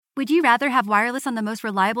Would you rather have wireless on the most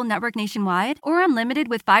reliable network nationwide or unlimited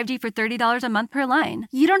with 5G for $30 a month per line?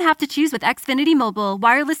 You don't have to choose with Xfinity Mobile.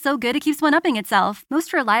 Wireless so good it keeps one-upping itself.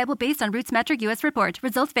 Most reliable based on Roots Metric US report.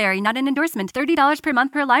 Results vary, not an endorsement. $30 per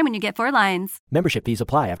month per line when you get 4 lines. Membership fees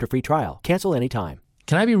apply after free trial. Cancel anytime.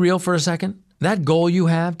 Can I be real for a second? That goal you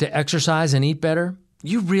have to exercise and eat better,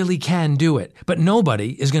 you really can do it. But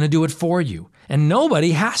nobody is going to do it for you. And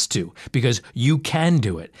nobody has to, because you can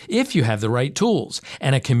do it if you have the right tools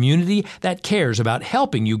and a community that cares about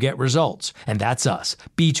helping you get results. And that's us,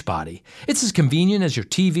 Beachbody. It's as convenient as your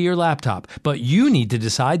TV or laptop, but you need to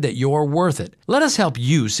decide that you're worth it. Let us help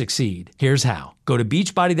you succeed. Here's how. Go to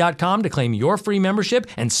beachbody.com to claim your free membership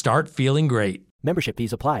and start feeling great. Membership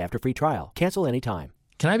fees apply after free trial. Cancel anytime.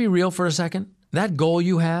 Can I be real for a second? That goal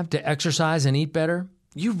you have to exercise and eat better,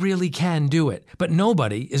 you really can do it, but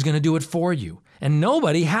nobody is going to do it for you. And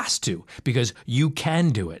nobody has to, because you can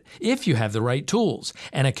do it if you have the right tools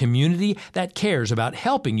and a community that cares about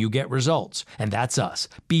helping you get results. And that's us,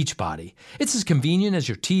 Beachbody. It's as convenient as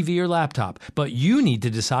your TV or laptop, but you need to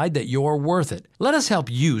decide that you're worth it. Let us help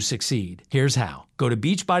you succeed. Here's how. Go to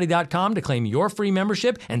beachbody.com to claim your free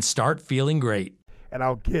membership and start feeling great. And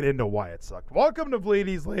I'll get into why it sucked. Welcome to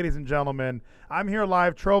Fleeties, ladies and gentlemen. I'm here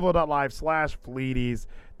live, trovo.live/Fleeties.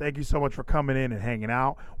 Thank you so much for coming in and hanging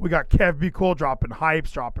out. We got Kev Be Cool dropping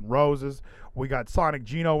hypes, dropping roses. We got Sonic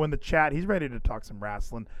Gino in the chat. He's ready to talk some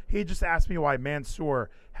wrestling. He just asked me why Mansoor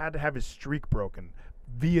had to have his streak broken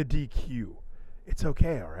via DQ. It's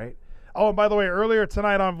okay, all right? Oh, and by the way, earlier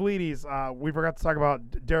tonight on Fleeties, we forgot to talk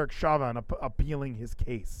about Derek Chauvin appealing his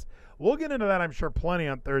case. We'll get into that, I'm sure, plenty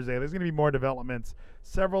on Thursday. There's going to be more developments.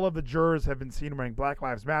 Several of the jurors have been seen wearing Black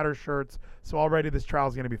Lives Matter shirts, so already this trial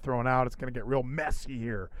is going to be thrown out. It's going to get real messy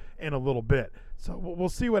here in a little bit. So we'll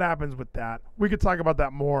see what happens with that. We could talk about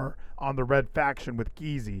that more on the Red Faction with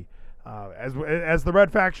Geezy as the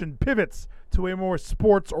Red Faction pivots to a more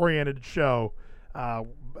sports-oriented show.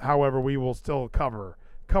 However, we will still cover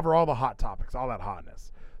all the hot topics, all that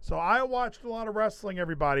hotness. So I watched a lot of wrestling,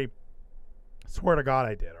 everybody. Swear to God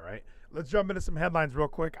I did, all right? Let's jump into some headlines real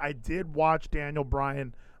quick. I did watch Daniel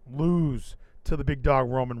Bryan lose to the big dog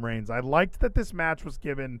Roman Reigns. I liked that this match was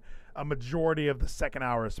given a majority of the second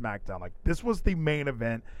hour of SmackDown. Like, this was the main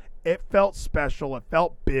event. It felt special. It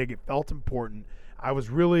felt big. It felt important. I was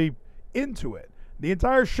really into it. The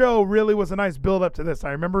entire show really was a nice build up to this.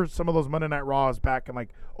 I remember some of those Monday Night Raws back in like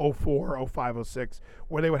 04, 05, 06,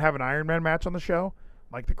 where they would have an Iron Man match on the show,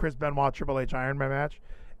 like the Chris Benoit Triple H Iron Man match.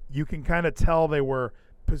 You can kind of tell they were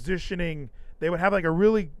positioning. They would have like a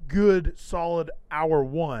really good, solid hour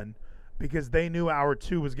one because they knew hour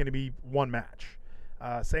two was going to be one match.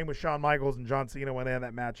 Same with Shawn Michaels and John Cena when they had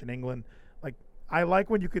that match in England. Like, I like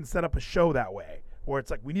when you can set up a show that way, where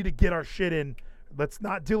it's like, we need to get our shit in. Let's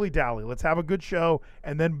not dilly-dally. Let's have a good show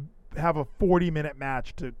and then have a 40-minute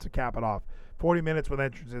match to cap it off. 40 minutes with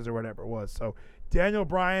entrances or whatever it was. So Daniel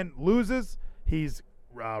Bryan loses. He's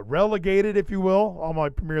relegated, if you will, all my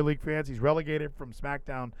Premier League fans. He's relegated from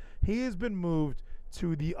SmackDown. He has been moved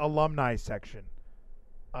to the alumni section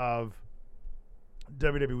of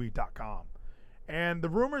WWE.com. And the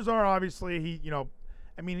rumors are obviously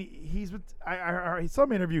he's with, I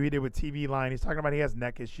some interview he did with TV Line. He's talking about he has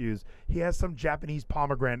neck issues. He has some Japanese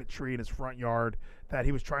pomegranate tree in his front yard that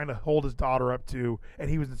he was trying to hold his daughter up to, and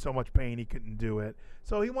he was in so much pain he couldn't do it.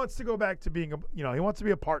 So he wants to go back to being he wants to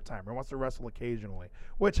be a part-timer. He wants to wrestle occasionally,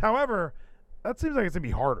 which, however, that seems like it's going to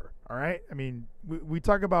be harder, all right? I mean, we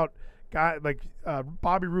talk about guy like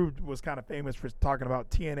Bobby Roode was kind of famous for talking about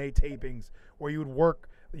TNA tapings where you would work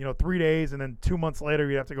 3 days, and then 2 months later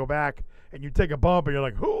you'd have to go back and you take a bump and you're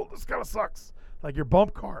like, oh, this kind of sucks. Like your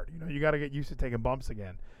bump card. You got to get used to taking bumps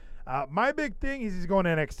again. My big thing is he's going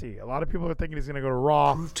to NXT. A lot of people are thinking he's going to go to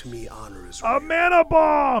Raw. Prove to me honor is real. A mana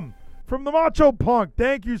bomb from the Macho Punk.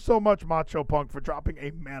 Thank you so much, Macho Punk, for dropping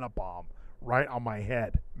a mana bomb right on my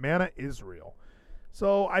head. Mana is real.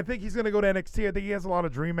 So I think he's going to go to NXT. I think he has a lot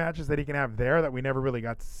of dream matches that he can have there that we never really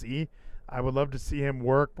got to see. I would love to see him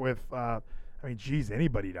work with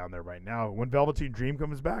anybody down there right now. When Velveteen Dream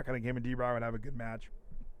comes back, I think him and D-Bry would have a good match.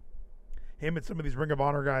 Him and some of these Ring of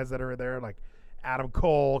Honor guys that are there, like Adam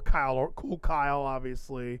Cole, Kyle,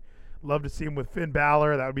 obviously. Love to see him with Finn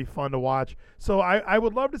Balor. That would be fun to watch. So I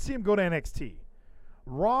would love to see him go to NXT.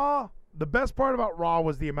 Raw, the best part about Raw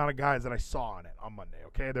was the amount of guys that I saw on it on Monday,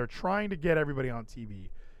 okay? They're trying to get everybody on TV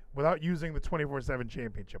without using the 24/7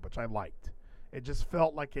 championship, which I liked. It just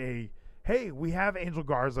felt like hey, we have Angel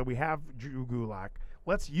Garza, we have Drew Gulak,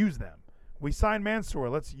 let's use them. We signed Mansoor,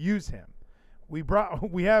 let's use him. We'll get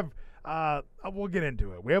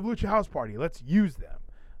into it. We have Lucha House Party, let's use them.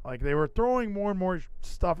 Like, they were throwing more and more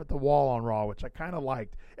stuff at the wall on Raw, which I kind of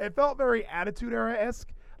liked. It felt very Attitude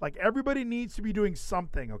Era-esque. Like, everybody needs to be doing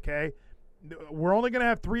something, okay? We're only going to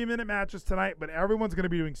have 3-minute matches tonight, but everyone's going to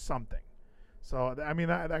be doing something. So, I mean,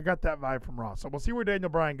 I got that vibe from Raw. So, we'll see where Daniel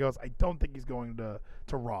Bryan goes. I don't think he's going to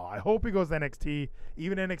Raw. I hope he goes to NXT.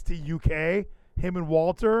 Even NXT UK, him and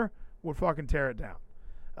Walter would fucking tear it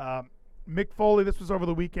down. Mick Foley, this was over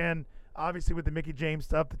the weekend. Obviously, with the Mickie James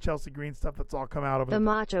stuff, the Chelsea Green stuff that's all come out of it. The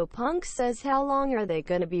Macho Punk says, how long are they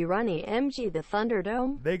going to be running MG the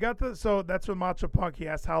Thunderdome? They got so that's with Macho Punk. He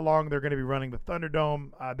asked how long they're going to be running the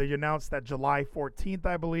Thunderdome. They announced that July 14th,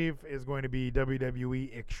 I believe, is going to be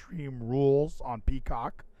WWE Extreme Rules on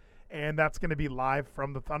Peacock. And that's going to be live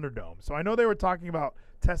from the Thunderdome. So I know they were talking about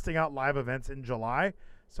testing out live events in July.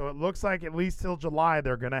 So it looks like at least till July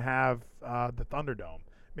they're going to have the Thunderdome.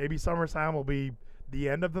 Maybe SummerSlam will be the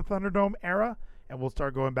end of the Thunderdome era, and we'll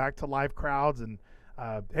start going back to live crowds. And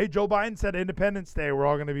hey, Joe Biden said Independence Day we're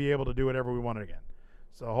all going to be able to do whatever we want again.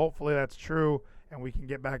 So hopefully that's true, and we can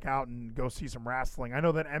get back out and go see some wrestling. I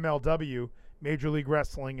know that MLW, Major League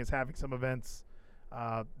Wrestling, is having some events.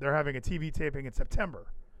 They're having a TV taping in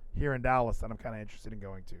September here in Dallas that I'm kind of interested in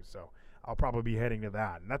going to. So I'll probably be heading to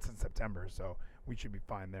that, and that's in September, so we should be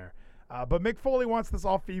fine there. But Mick Foley wants this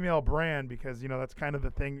all-female brand because, that's kind of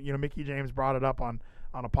the thing. Mickie James brought it up on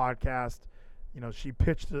a podcast. She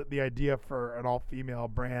pitched the idea for an all-female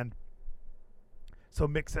brand. So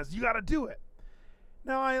Mick says, you got to do it.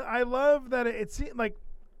 Now, I love that it seemed like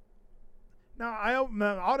 – now,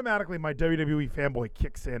 automatically my WWE fanboy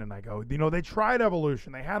kicks in and I go, they tried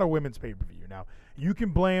Evolution. They had a women's pay-per-view. Now, you can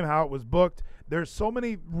blame how it was booked. There's so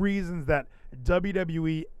many reasons that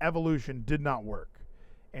WWE Evolution did not work.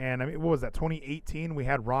 And, I mean, what was that, 2018? We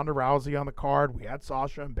had Ronda Rousey on the card. We had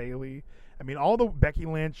Sasha and Bayley. I mean, all the Becky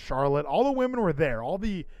Lynch, Charlotte, all the women were there. All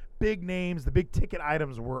the big names, the big ticket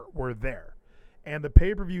items were there. And the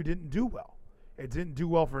pay-per-view didn't do well. It didn't do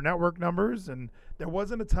well for network numbers, and there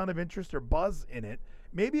wasn't a ton of interest or buzz in it.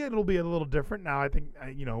 Maybe it'll be a little different now. I think,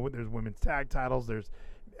 there's women's tag titles.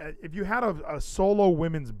 If you had a solo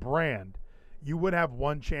women's brand, you would have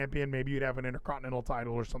one champion. Maybe you'd have an Intercontinental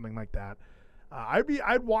title or something like that.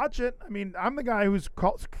 I'd watch it. I mean, I'm the guy who's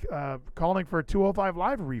calling for a 205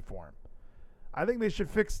 Live reform. I think they should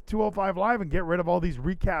fix 205 Live and get rid of all these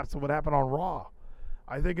recaps of what happened on Raw.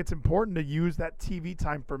 I think it's important to use that TV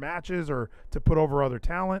time for matches or to put over other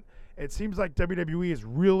talent. It seems like WWE is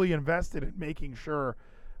really invested in making sure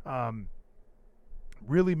that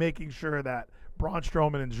Braun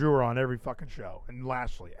Strowman and Drew are on every fucking show, and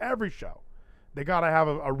Lashley, every show. They got to have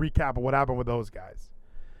a recap of what happened with those guys.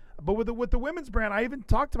 But with the women's brand, I even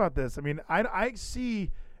talked about this. I mean, I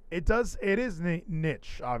see it is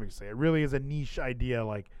niche, obviously. It really is a niche idea.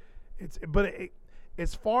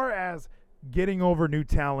 As far as getting over new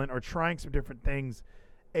talent or trying some different things,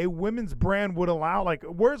 a women's brand would allow,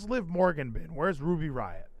 where's Liv Morgan been? Where's Ruby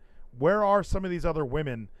Riott? Where are some of these other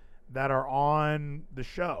women that are on the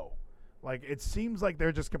show? It seems like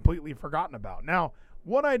they're just completely forgotten about. Now,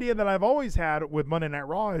 one idea that I've always had with Monday Night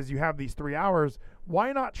Raw is you have these 3 hours.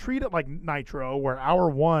 Why not treat it like Nitro, where the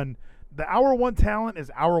hour one talent is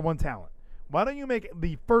hour one talent? Why don't you make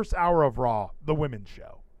the first hour of Raw the women's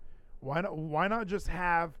show? Why not just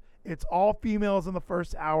have it's all females in the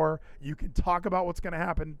first hour? You can talk about what's going to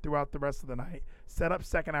happen throughout the rest of the night. Set up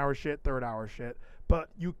second hour shit, third hour shit. But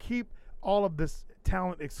you keep all of this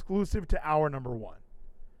talent exclusive to hour number one.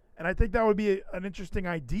 And I think that would be an interesting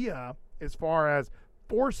idea as far as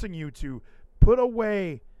forcing you to put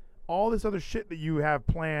away all this other shit that you have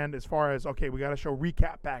planned as far as, okay, we got to show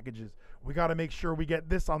recap packages. We got to make sure we get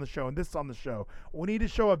this on the show and this on the show. We need to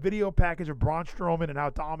show a video package of Braun Strowman and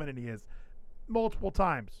how dominant he is multiple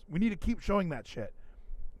times. We need to keep showing that shit.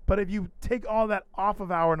 But if you take all that off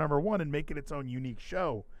of hour number one and make it its own unique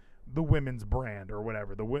show, the women's brand or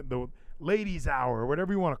whatever, the ladies' hour or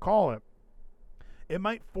whatever you want to call it, it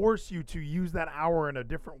might force you to use that hour in a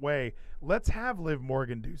different way. Let's have Liv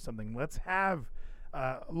Morgan do something. Let's have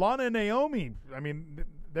Lana and Naomi. I mean,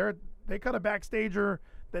 they cut a backstager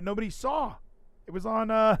that nobody saw. It was on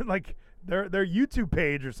their YouTube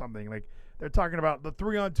page or something. They're talking about the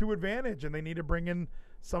 3-on-2 advantage, and they need to bring in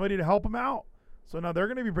somebody to help them out. So now they're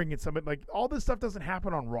going to be bringing somebody. All this stuff doesn't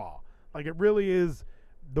happen on Raw. It really is.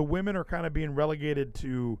 The women are kind of being relegated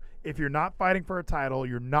to, if you're not fighting for a title,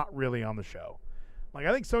 you're not really on the show.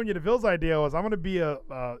 I think Sonya Deville's idea was, I want to be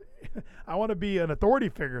I want to be an authority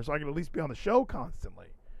figure so I can at least be on the show constantly.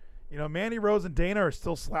 Mandy Rose and Dana are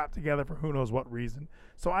still slapped together for who knows what reason.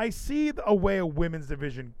 So I see a way a women's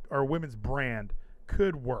division or a women's brand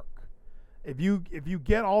could work. If you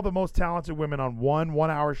get all the most talented women on one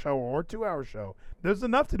hour show or 2 hour show, there's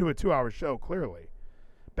enough to do a 2 hour show, clearly.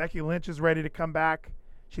 Becky Lynch is ready to come back.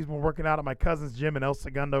 She's been working out at my cousin's gym in El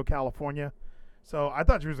Segundo, California. So I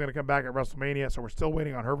thought she was going to come back at WrestleMania, so we're still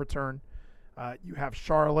waiting on her return. You have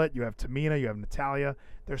Charlotte, you have Tamina, you have Natalya.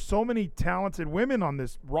 There's so many talented women on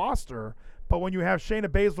this roster, but when you have Shayna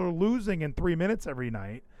Baszler losing in 3 minutes every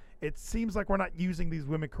night, it seems like we're not using these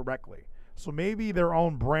women correctly. So maybe their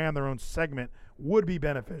own brand, their own segment would be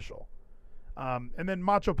beneficial. And then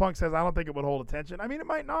Macho Punk says, I don't think it would hold attention. I mean, it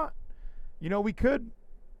might not. You know, we could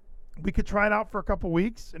try it out for a couple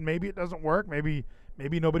weeks, and maybe it doesn't work. Maybe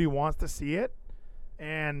nobody wants to see it,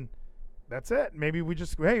 and that's it. Maybe we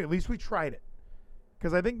just, hey, at least we tried it.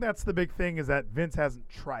 Because I think that's the big thing, is that Vince hasn't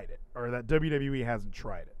tried it, or that WWE hasn't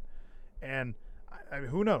tried it. And I mean,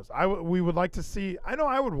 who knows? We would like to see. I know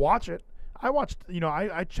I would watch it.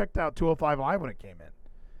 I checked out 205 Live when it came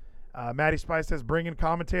in. Maddie Spice says, bring in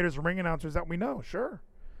commentators and ring announcers that we know. Sure.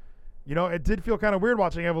 You know, it did feel kind of weird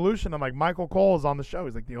watching Evolution. I'm like, Michael Cole is on the show.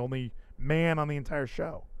 He's like the only man on the entire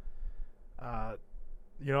show.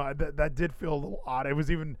 That did feel a little odd. It was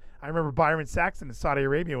even, I remember Byron Saxton in Saudi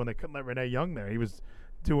Arabia when they couldn't let Renee Young there. He was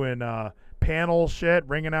doing panel shit,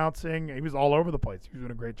 ring announcing. He was all over the place. He was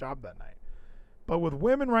doing a great job that night. But with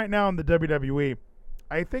women right now in the WWE,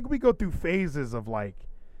 I think we go through phases of like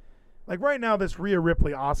right now, this Rhea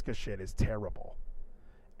Ripley Asuka shit is terrible.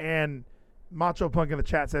 And Macho Punk in the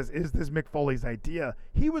chat says, is this Mick Foley's idea?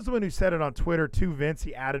 He was the one who said it on Twitter to Vince.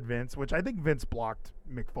 He added Vince, which I think Vince blocked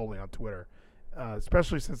Mick Foley on Twitter,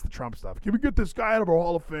 especially since the Trump stuff. Can we get this guy out of our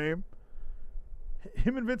Hall of Fame?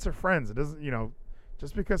 Him and Vince are friends. It doesn't,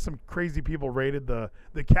 just because some crazy people raided the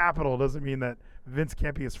Capitol doesn't mean that Vince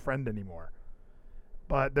can't be his friend anymore.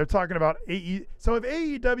 But they're talking about AEW. So if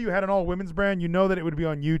AEW had an all-women's brand, you know that it would be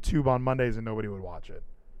on YouTube on Mondays and nobody would watch it.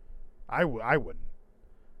 I wouldn't.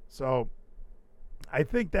 So I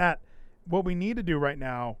think that what we need to do right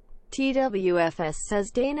now. TWFS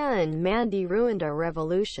says Dana and Mandy ruined our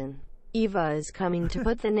revolution. Eva is coming to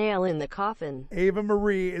put the nail in the coffin. Ava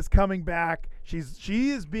Marie is coming back. She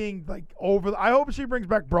is being like over. I hope she brings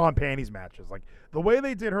back bra and panties matches. Like the way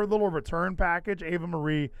they did her little return package. Ava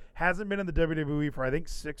Marie hasn't been in the WWE for I think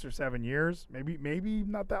 6 or 7 years, maybe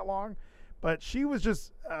not that long, but she was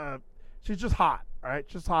just she's just hot. All right,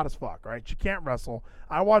 just hot as fuck. Right, she can't wrestle.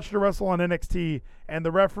 I watched her wrestle on NXT, and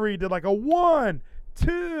the referee did like a 1,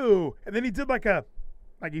 2, and then he did like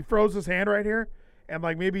he froze his hand right here. And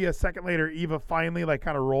like maybe a second later, Eva finally like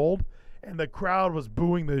kind of rolled, and the crowd was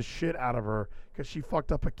booing the shit out of her because she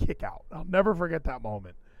fucked up a kick out. I'll never forget that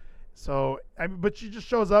moment. So, but she just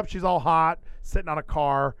shows up. She's all hot, sitting on a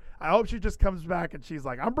car. I hope she just comes back and she's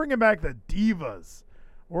like, I'm bringing back the divas.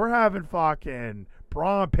 We're having fucking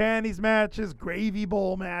bra and panties matches, gravy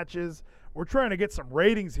bowl matches. We're trying to get some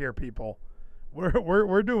ratings here, people.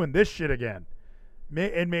 We're doing this shit again.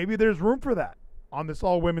 And maybe there's room for that on this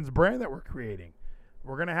all-women's brand that we're creating.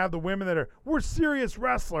 We're going to have the women that we're serious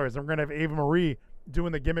wrestlers. And we're going to have Ava Marie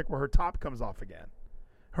doing the gimmick where her top comes off again.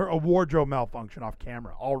 A wardrobe malfunction off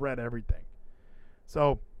camera. All red, everything.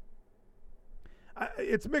 So,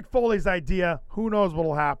 it's Mick Foley's idea. Who knows what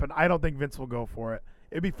will happen? I don't think Vince will go for it.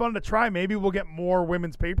 It'd be fun to try. Maybe we'll get more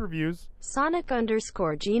women's pay-per-views.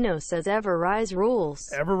 Sonic_Gino says Everrise rules.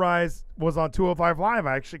 Everrise was on 205 Live.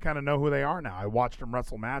 I actually kind of know who they are now. I watched them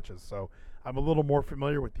wrestle matches, so I'm a little more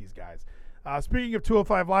familiar with these guys. Speaking of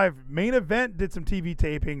 205 Live, Main Event did some TV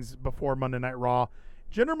tapings before Monday Night Raw.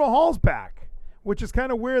 Jinder Mahal's back, which is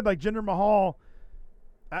kind of weird. Like Jinder Mahal,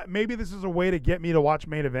 maybe this is a way to get me to watch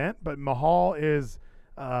Main Event, but Mahal is,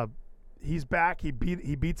 he's back. He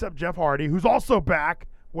beats up Jeff Hardy, who's also back.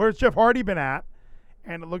 Where's Jeff Hardy been at?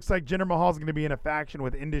 And it looks like Jinder Mahal's going to be in a faction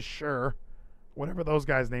with Indus Sher, whatever those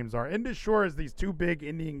guys' names are. Indus Sher is these two big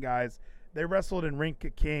Indian guys. They wrestled in Ring Ka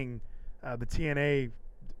King, the TNA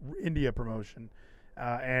India promotion,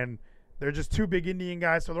 and they're just two big Indian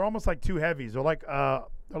guys, so they're almost like two heavies. They're like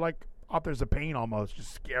Authors of Pain almost,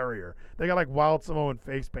 just scarier. They got like Wild Samoan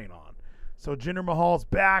face paint on. So Jinder Mahal's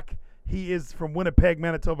back. He is from Winnipeg,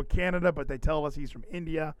 Manitoba, Canada, but they tell us he's from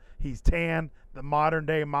India. He's tan, the modern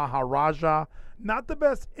day Maharaja. Not the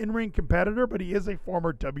best in-ring competitor, but he is a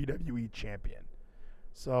former WWE champion.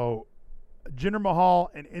 So Jinder Mahal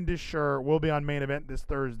and Indus Sher will be on Main Event this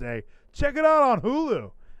Thursday. Check it out on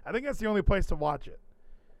Hulu. I think that's the only place to watch it.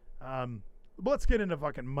 Let's get into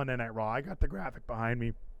fucking Monday Night Raw. I got the graphic behind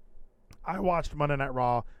me. I watched Monday Night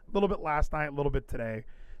Raw a little bit last night, a little bit today.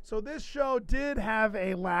 So this show did have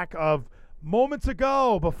a lack of moments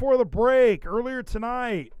ago, before the break, earlier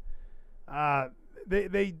tonight.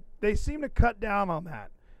 They seem to cut down on that.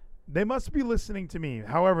 They must be listening to me.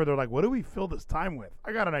 However, they're like, what do we fill this time with?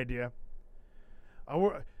 I got an idea.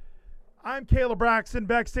 I'm Kayla Braxton,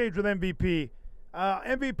 backstage with MVP.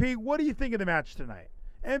 MVP, what do you think of the match tonight?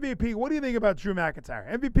 MVP, what do you think about Drew McIntyre?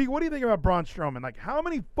 MVP, what do you think about Braun Strowman? Like, how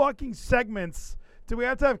many fucking segments do we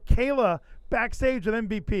have to have Kayla backstage with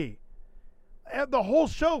MVP? And the whole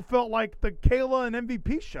show felt like the Kayla and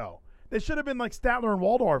MVP show. They should have been like Statler and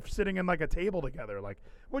Waldorf sitting in like a table together. Like,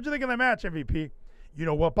 what'd you think of that match, MVP? You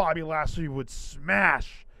know what? Bobby Lashley would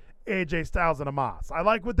smash AJ Styles and Amos. I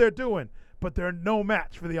like what they're doing, but they're no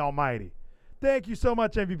match for the Almighty. Thank you so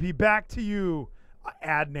much, MVP. Back to you,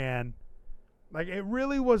 Adnan. Like, it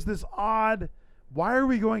really was this odd, why are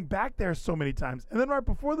we going back there so many times? And then right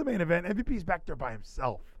before the main event, MVP's back there by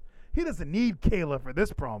himself. He doesn't need Kayla for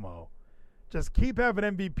this promo. Just keep having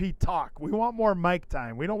MVP talk. We want more mic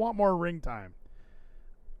time. We don't want more ring time.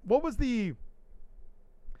 What was the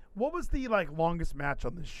like longest match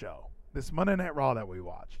on this show? This Monday Night Raw that we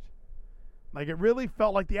watched. Like, it really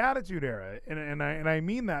felt like the Attitude Era, and I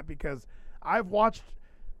mean that because I've watched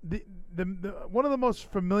the one of the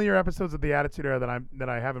most familiar episodes of the Attitude Era that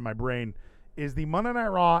I have in my brain is the Monday Night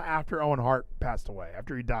Raw after Owen Hart passed away,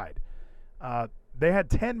 after he died. They had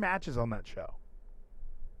 10 matches on that show.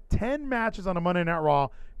 10 matches on a Monday Night Raw,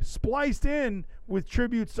 spliced in with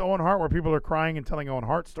tributes to Owen Hart where people are crying and telling Owen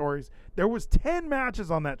Hart stories. There was 10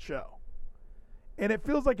 matches on that show. And it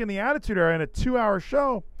feels like in the Attitude Era, in a 2-hour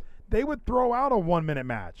show, they would throw out a 1-minute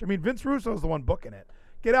match. I mean, Vince Russo's the one booking it.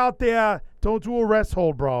 Get out there, don't do a rest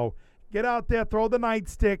hold, bro. Get out there, throw the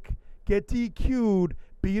nightstick, get DQ'd,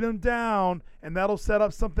 beat him down, and that'll set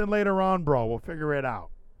up something later on, bro. We'll figure it out.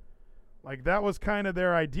 Like, that was kind of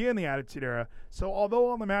their idea in the Attitude Era. So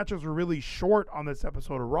although all the matches were really short on this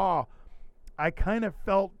episode of Raw, I kind of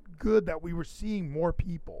felt good that we were seeing more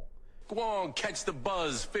people. Go on, catch the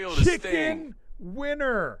buzz, feel the Chicken sting.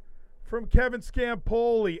 winner from Kevin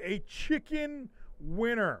Scampoli. A chicken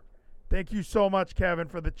winner. Thank you so much, Kevin,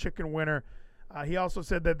 for the chicken winner. He also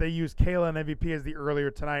said that they used Kayla and MVP as the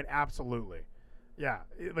earlier tonight. Absolutely. Yeah,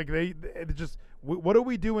 like they just, what do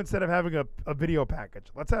we do instead of having a video package?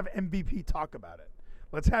 Let's have MVP talk about it.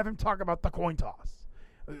 Let's have him talk about the coin toss.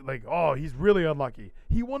 Like, oh, he's really unlucky.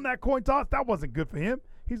 He won that coin toss. That wasn't good for him.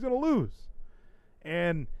 He's going to lose.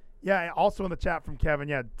 And, yeah, also in the chat from Kevin,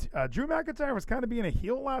 yeah, Drew McIntyre was kind of being a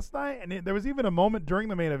heel last night. And there was even a moment during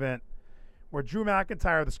the main event where Drew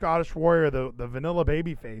McIntyre, the Scottish Warrior, the vanilla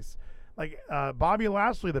babyface, like Bobby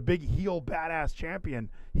Lashley, the big heel badass champion,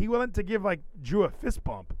 he went to give like Drew a fist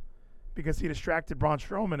bump because he distracted Braun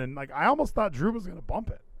Strowman, and like I almost thought Drew was gonna bump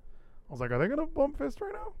it. I was like, are they gonna bump fist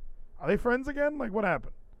right now? Are they friends again? Like, what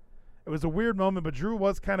happened? It was a weird moment, but Drew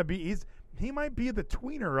was kind of he might be the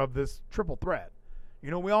tweener of this triple threat.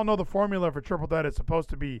 You know, we all know the formula for triple threat is supposed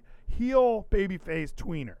to be heel, babyface,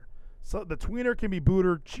 tweener. So the tweener can be booed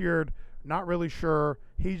or cheered. Not really sure.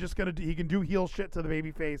 He's just he can do heel shit to the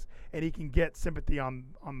babyface, and he can get sympathy on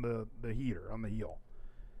the heater, on the heel.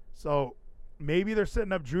 So maybe they're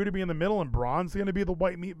setting up Drew to be in the middle, and Braun's going to be the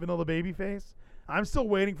white meat vanilla babyface. I'm still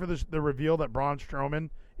waiting for the reveal that Braun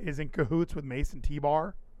Strowman is in cahoots with Mason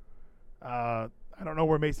T-Bar. I don't know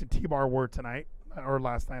where Mason T-Bar were tonight or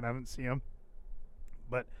last night. I didn't see him.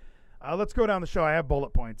 But let's go down the show. I have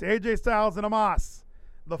bullet points. AJ Styles and Amos.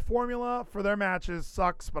 The formula for their matches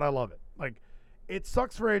sucks, but I love it. Like, it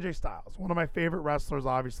sucks for AJ Styles. One of my favorite wrestlers,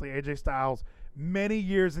 obviously. AJ Styles, many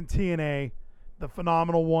years in TNA, the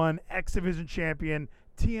phenomenal one, X Division champion,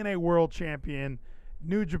 TNA World champion,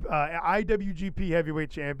 IWGP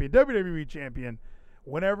Heavyweight champion, WWE champion.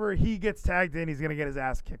 Whenever he gets tagged in, he's going to get his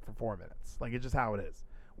ass kicked for 4 minutes. Like, it's just how it is.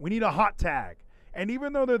 We need a hot tag. And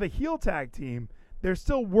even though they're the heel tag team, they're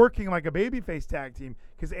still working like a babyface tag team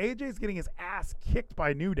because AJ's getting his ass kicked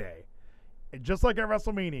by New Day. And just like at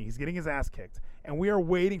WrestleMania, he's getting his ass kicked. And we are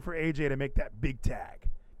waiting for AJ to make that big tag.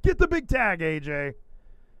 Get the big tag, AJ.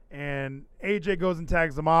 And AJ goes and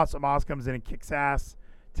tags Amos. Amos comes in and kicks ass.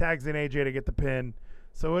 Tags in AJ to get the pin.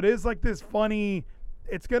 So it is like this funny,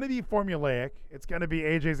 it's going to be formulaic. It's going to be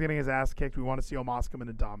AJ's getting his ass kicked. We want to see Amos come in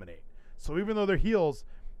and dominate. So even though they're heels,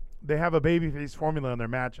 they have a babyface formula in their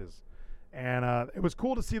matches. And it was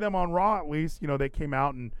cool to see them on Raw at least. You know, they came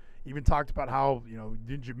out and even talked about how, you know,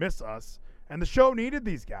 did you miss us? And the show needed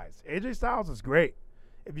these guys. AJ Styles is great.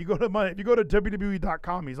 If you go to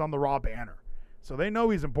WWE.com, he's on the Raw banner. So they know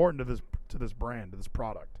he's important to this brand, to this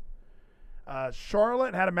product.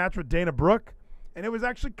 Charlotte had a match with Dana Brooke, and it was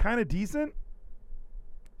actually kind of decent.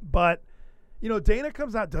 But, you know, Dana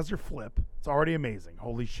comes out, does her flip. It's already amazing.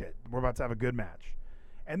 Holy shit. We're about to have a good match.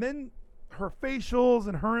 And then her facials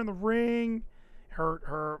and her in the ring,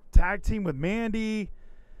 her tag team with Mandy.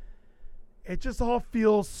 it just all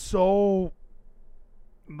feels so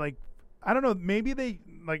like, I don't know, maybe they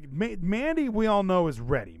like Mandy, we all know, is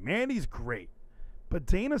ready. Mandy's great. But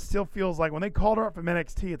Dana still feels like when they called her up from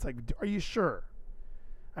NXT, it's like, are you sure?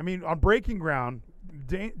 I mean, on Breaking Ground,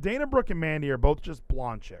 Dana Brooke and Mandy are both just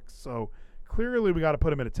blonde chicks. So clearly we got to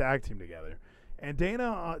put them in a tag team together. And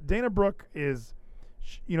Dana Brooke is,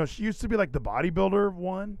 she used to be like the bodybuilder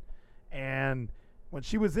one. And when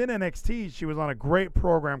she was in NXT, she was on a great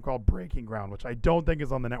program called Breaking Ground, which I don't think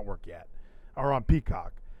is on the network yet, or on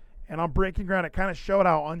Peacock. And on Breaking Ground, it kind of showed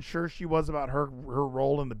how unsure she was about her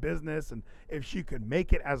role in the business and if she could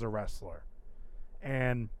make it as a wrestler.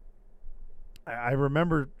 And I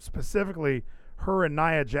remember specifically her and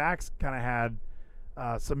Nia Jax kind of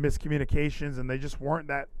had some miscommunications, and they just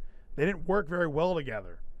they didn't work very well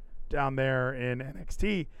together down there in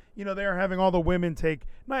NXT. They were having all the women take,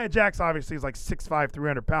 Nia Jax obviously is like 6'5",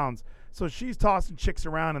 300 pounds. So she's tossing chicks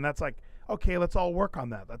around, and that's like, okay, let's all work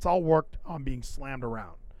on that. Let's all work on being slammed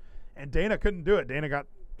around. And Dana couldn't do it. Dana got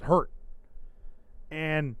hurt.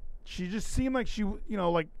 And she just seemed like she,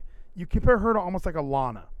 like you compare her to almost like a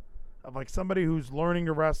Lana, of like somebody who's learning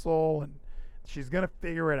to wrestle and she's going to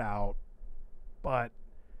figure it out. But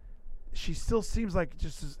she still seems like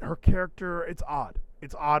just her character, it's odd.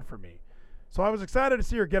 It's odd for me. So I was excited to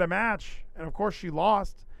see her get a match. And of course she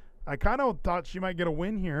lost. I kind of thought she might get a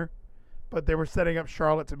win here, but they were setting up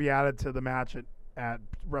Charlotte to be added to the match at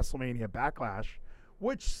WrestleMania Backlash.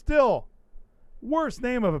 Which still, worst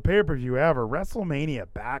name of a pay-per-view ever, WrestleMania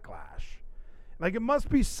Backlash. Like, it must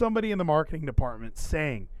be somebody in the marketing department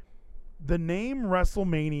saying, the name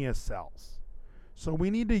WrestleMania sells. So we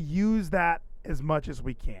need to use that as much as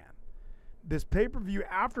we can. This pay-per-view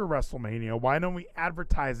after WrestleMania, why don't we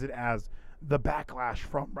advertise it as the Backlash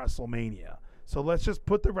from WrestleMania? So let's just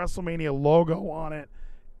put the WrestleMania logo on it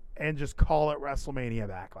and just call it WrestleMania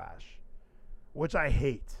Backlash. Which I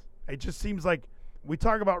hate. It just seems like we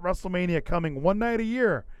talk about WrestleMania coming one night a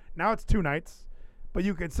year. Now it's 2 nights. But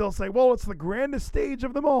you can still say, well, it's the grandest stage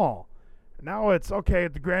of them all. Now it's, okay,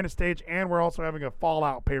 it's the grandest stage, and we're also having a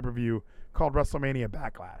Fallout pay-per-view called WrestleMania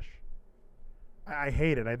Backlash. I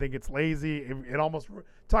hate it. I think it's lazy. It almost,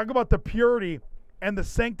 talk about the purity and the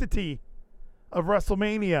sanctity of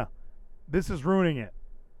WrestleMania. This is ruining it.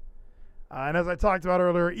 And as I talked about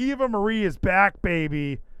earlier, Eva Marie is back,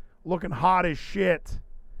 baby, looking hot as shit.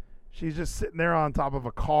 She's just sitting there on top of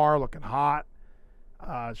a car looking hot.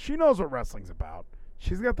 She knows what wrestling's about.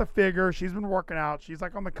 She's got the figure. She's been working out. She's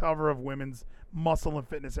like on the cover of Women's Muscle and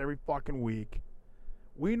Fitness every fucking week.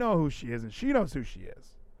 We know who she is, and she knows who she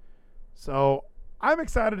is. So I'm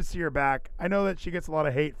excited to see her back. I know that she gets a lot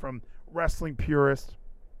of hate from wrestling purists.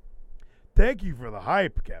 Thank you for the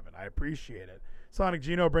hype, Kevin. I appreciate it. Sonic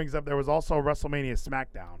Gino brings up there was also WrestleMania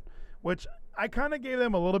SmackDown, which I kind of gave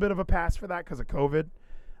them a little bit of a pass for that because of COVID.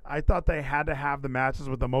 I thought they had to have the matches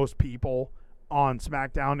with the most people on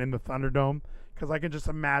SmackDown in the Thunderdome because I can just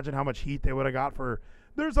imagine how much heat they would have got for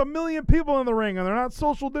there's 1 million people in the ring and they're not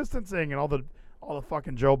social distancing, and all the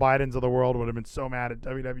fucking Joe Bidens of the world would have been so mad at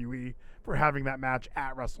WWE for having that match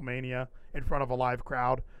at WrestleMania in front of a live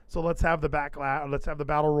crowd. So let's have the let's have the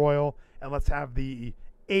Battle Royal, and let's have the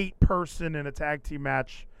 8-person in a tag team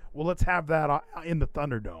match. Well, let's have that in the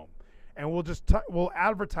Thunderdome, and we'll just we'll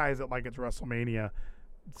advertise it like it's WrestleMania.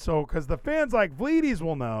 So, because the fans like Vleeties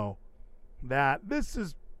will know that this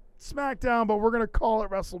is SmackDown, but we're going to call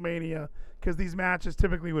it WrestleMania because these matches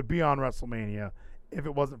typically would be on WrestleMania if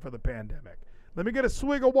it wasn't for the pandemic. Let me get a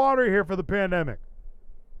swig of water here for the pandemic.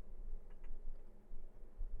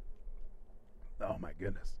 Oh, my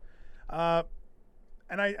goodness.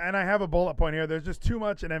 And I have a bullet point here. There's just too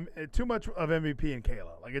much of MVP and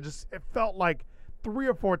Kayla. Like, it felt like 3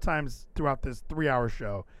 or 4 times throughout this 3-hour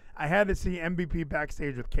show, I had to see MVP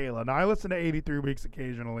backstage with Kayla. Now, I listen to 83 Weeks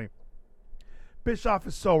occasionally. Bischoff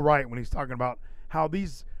is so right when he's talking about how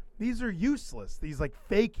these are useless. These, like,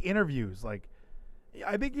 fake interviews. Like,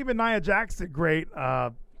 I think even Nia Jax did great.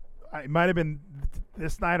 It might have been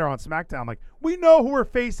this night or on SmackDown. Like, we know who we're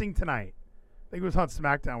facing tonight. I think it was on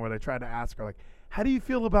SmackDown where they tried to ask her, like, how do you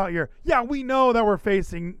feel about yeah, we know that we're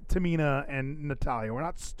facing Tamina and Natalya. We're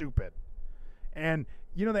not stupid. And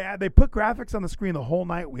they put graphics on the screen the whole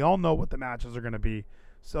night. We all know what the matches are going to be.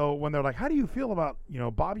 So when they're like, how do you feel about,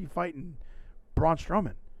 Bobby fighting Braun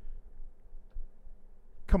Strowman?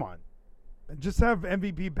 Come on. Just have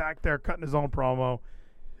MVP back there cutting his own promo.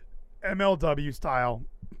 MLW style.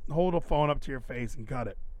 Hold a phone up to your face and cut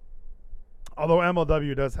it. Although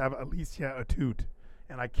MLW does have Alicia Atout.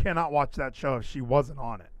 And I cannot watch that show if she wasn't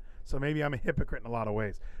on it. So maybe I'm a hypocrite in a lot of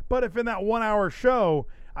ways. But if in that 1-hour show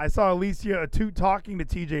I saw Alicia Atout talking to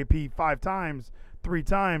TJP 5 times 3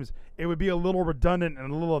 times, it would be a little redundant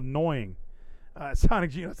and a little annoying.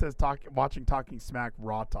 Sonic Gino says watching Talking Smack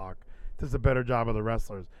Raw Talk does a better job of the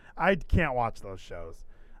wrestlers. I can't watch those shows.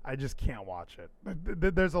 I just can't watch it.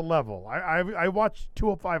 There's a level. I watch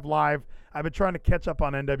 205 Live. I've been trying to catch up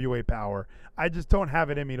on NWA Power. I just don't have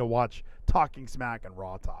it in me to watch Talking Smack and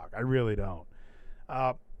Raw Talk. I really don't.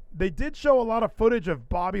 They did show a lot of footage of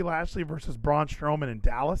Bobby Lashley versus Braun Strowman in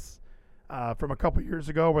Dallas from a couple years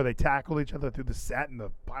ago, where they tackled each other through the set and the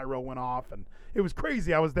pyro went off, and it was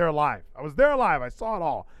crazy. I was there live. I saw it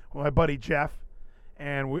all with my buddy Jeff,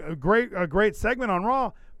 and a great segment on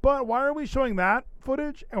Raw. But why are we showing that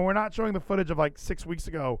footage and we're not showing the footage of like 6 weeks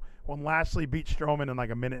ago when Lashley beat Strowman in like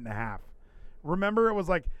a minute and a half? Remember, it was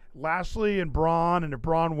like Lashley and Braun, and if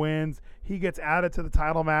Braun wins, he gets added to the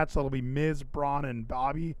title match. So it'll be Miz, Braun, and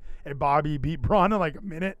Bobby beat Braun in like a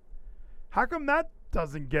minute. How come that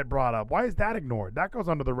doesn't get brought up? Why is that ignored? That goes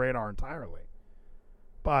under the radar entirely.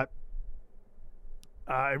 But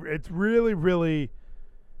it's really, really...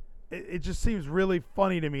 It just seems really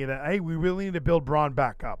funny to me that, hey, we really need to build Braun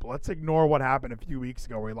back up. Let's ignore what happened a few weeks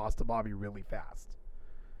ago where he lost to Bobby really fast.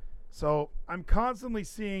 So I'm constantly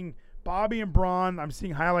seeing Bobby and Braun. I'm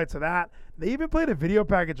seeing highlights of that. They even played a video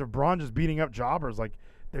package of Braun just beating up jobbers. Like,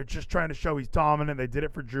 they're just trying to show he's dominant. They did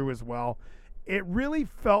it for Drew as well. It really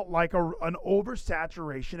felt like an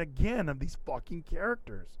oversaturation again of these fucking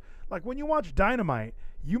characters. Like, when you watch Dynamite,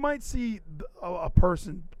 you might see a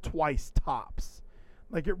person twice tops.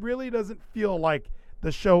 Like, it really doesn't feel like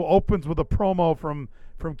the show opens with a promo from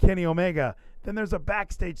Kenny Omega. Then there's a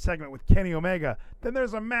backstage segment with Kenny Omega. Then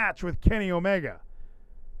there's a match with Kenny Omega.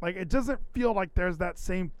 Like, it doesn't feel like there's that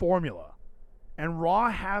same formula. And Raw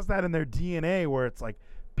has that in their DNA, where it's like,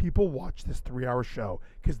 people watch this 3-hour show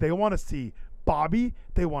because they want to see Bobby,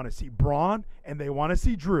 they want to see Braun, and they want to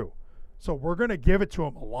see Drew. So we're going to give it to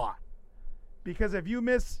them a lot. Because if you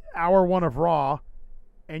miss hour 1 of Raw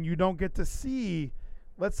and you don't get to see...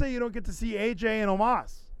 Let's say you don't get to see AJ and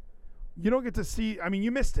Omos. You don't get to see... I mean,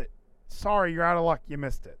 you missed it. Sorry, you're out of luck. You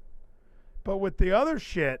missed it. But with the other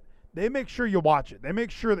shit, they make sure you watch it. They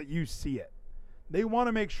make sure that you see it. They want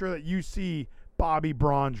to make sure that you see Bobby,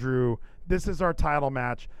 Braun, Drew. This is our title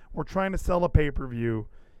match. We're trying to sell a pay-per-view,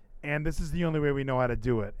 and this is the only way we know how to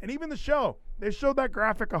do it. And even the show, they showed that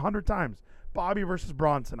graphic 100 times. Bobby versus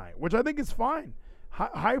Braun tonight, which I think is fine.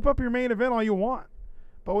 Hype up your main event all you want.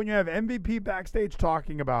 But when you have MVP backstage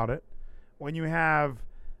talking about it, when you have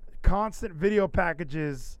constant video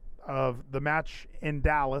packages of the match in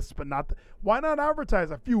Dallas, but not why not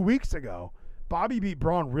advertise a few weeks ago? Bobby beat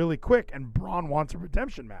Braun really quick, and Braun wants a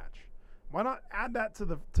redemption match. Why not add that to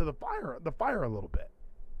the fire a little bit?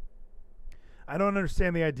 I don't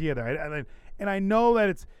understand the idea there, and I know that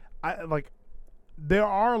it's there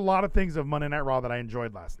are a lot of things of Monday Night Raw that I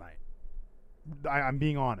enjoyed last night. I'm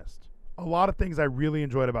being honest. A lot of things I really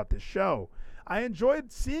enjoyed about this show. I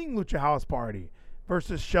enjoyed seeing Lucha House Party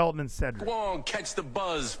versus Shelton and Cedric. Go on, catch the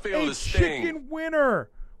buzz, feel the sting. A chicken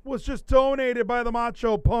winner was just donated by the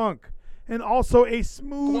Macho Punk. And also a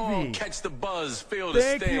smoothie. Go on, catch the buzz, feel the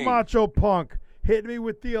sting. Thank you, Macho Punk. Hit me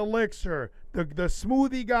with the elixir. The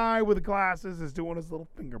smoothie guy with glasses is doing his little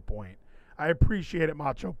finger point. I appreciate it,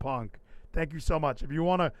 Macho Punk. Thank you so much. If you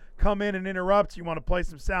want to come in and interrupt, you want to play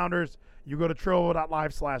some sounders, you go to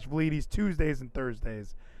trovo.live/Vleeties Tuesdays and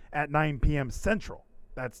Thursdays at 9 p.m. Central.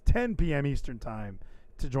 That's 10 p.m. Eastern Time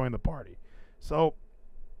to join the party. So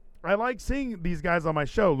I like seeing these guys on my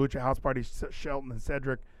show, Lucha House Party, Shelton and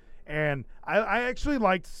Cedric. And I actually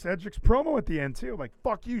liked Cedric's promo at the end, too. Like,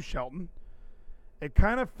 fuck you, Shelton. It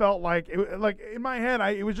kind of felt like, in my head,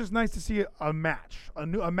 it was just nice to see a match.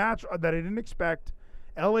 A match that I didn't expect.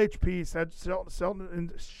 LHP,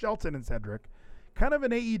 Shelton and Cedric. Kind of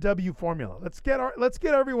an AEW formula. Let's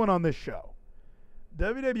get everyone on this show.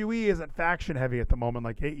 WWE isn't faction heavy at the moment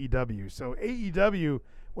like AEW. So AEW,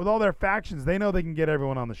 with all their factions, they know they can get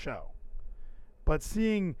everyone on the show. But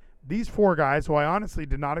seeing these 4 guys, who I honestly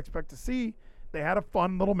did not expect to see, they had a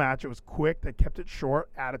fun little match. It was quick. They kept it short,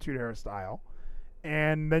 Attitude Era style.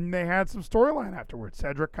 And then they had some storyline afterwards.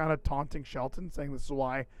 Cedric kind of taunting Shelton, saying this is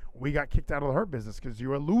why we got kicked out of the Hurt Business, because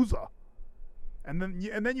you're a loser. And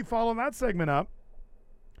then you follow that segment up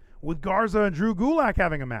with Garza and Drew Gulak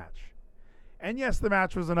having a match. And yes, the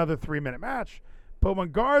match was another 3-minute match. But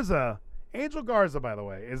when Angel Garza, by the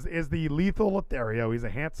way, is the lethal Lothario. He's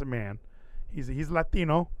a handsome man. He's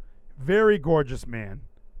Latino. Very gorgeous man.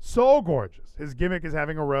 So gorgeous. His gimmick is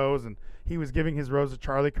having a rose, and he was giving his rose to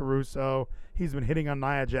Charlie Caruso. He's been hitting on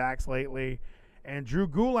Nia Jax lately. And Drew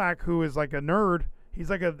Gulak, who is like a nerd, he's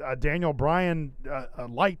like a Daniel Bryan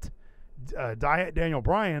light, diet Daniel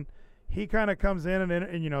Bryan. he kind of comes in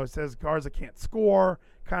and says Garza can't score,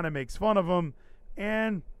 kind of makes fun of him,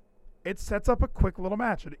 and it sets up a quick little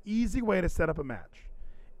match, an easy way to set up a match.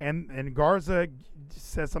 And Garza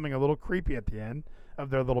says something a little creepy at the end of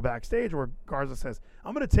their little backstage where Garza says,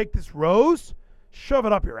 I'm going to take this rose, shove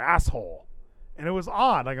it up your asshole. And it was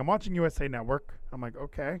odd. Like, I'm watching USA Network. I'm like,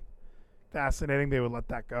 okay, fascinating. They would let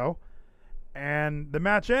that go. And the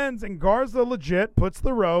match ends, and Garza legit puts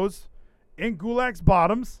the rose in Gulak's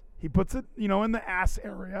bottoms. He puts it, in the ass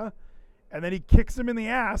area, and then he kicks him in the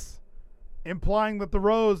ass, implying that the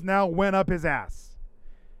rose now went up his ass.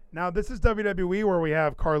 Now, this is WWE where we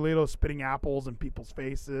have Carlito spitting apples in people's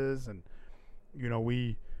faces, and,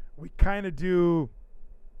 we kind of do,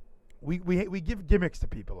 we give gimmicks to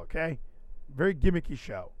people, okay? Very gimmicky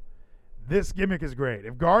show. This gimmick is great.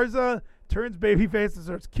 If Garza turns babyface and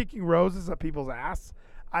starts kicking roses at people's ass,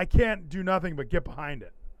 I can't do nothing but get behind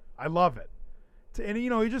it. I love it. And, he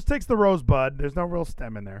just takes the rosebud. There's no real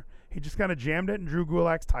stem in there. He just kind of jammed it in Drew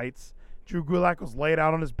Gulak's tights. Drew Gulak was laid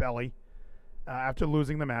out on his belly after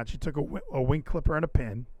losing the match. He took a wing clipper and a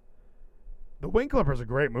pin. The wing clipper is a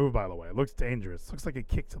great move, by the way. It looks dangerous. It looks like a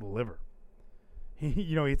kick to the liver.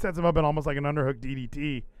 He sets him up in almost like an underhook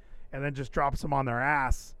DDT and then just drops him on their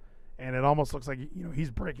ass. And it almost looks like,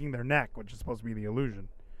 he's breaking their neck, which is supposed to be the illusion.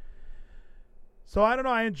 So I don't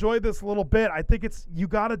know. I enjoyed this a little bit. I think you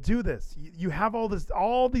got to do this. You have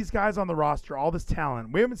all these guys on the roster, all this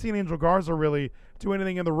talent. We haven't seen Angel Garza really do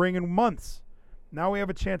anything in the ring in months. Now we have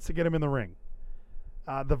a chance to get him in the ring.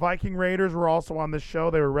 The Viking Raiders were also on this show.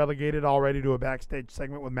 They were relegated already to a backstage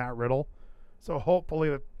segment with Matt Riddle. So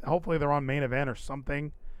hopefully they're on main event or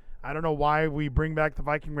something. I don't know why we bring back the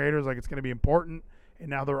Viking Raiders like it's going to be important, and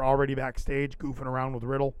now they're already backstage goofing around with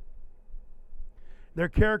Riddle. Their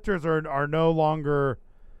characters are no longer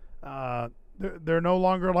they're no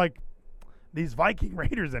longer like these Viking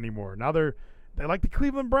Raiders anymore. Now they're like the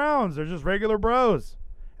Cleveland Browns. They're just regular bros.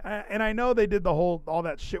 And I know they did all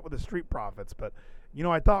that shit with the Street Profits, but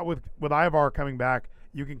I thought with Ivar coming back,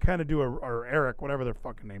 you can kind of do or Eric, whatever their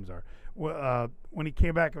fucking names are. When he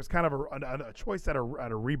came back, it was kind of a choice at a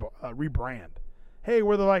rebrand. Hey,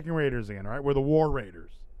 we're the Viking Raiders again, all right? We're the War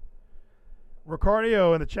Raiders.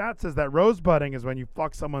 Ricardio in the chat says that rosebudding is when you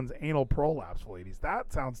fuck someone's anal prolapse, ladies.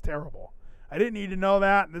 That sounds terrible. I didn't need to know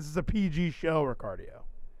that. This is a PG show, Ricardio.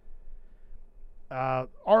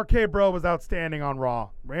 RK Bro was outstanding on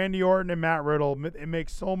Raw. Randy Orton and Matt Riddle. It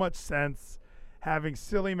makes so much sense having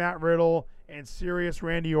silly Matt Riddle and serious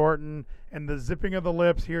Randy Orton and the zipping of the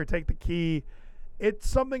lips. Here, take the key. It's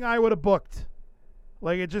something I would have booked.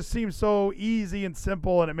 Like, it just seems so easy and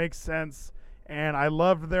simple, and it makes sense. And I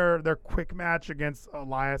loved their quick match against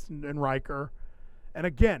Elias and Riker. And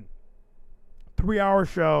again, 3-hour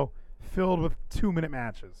show filled with 2-minute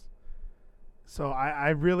matches. So I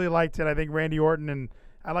really liked it. I think Randy Orton, and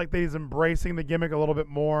I like that he's embracing the gimmick a little bit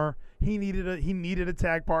more. He needed a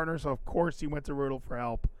tag partner, so of course he went to Riddle for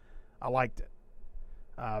help. I liked it.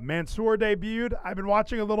 Mansoor debuted. I've been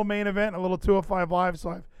watching a little main event, a little 205 Live,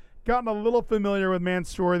 so I've gotten a little familiar with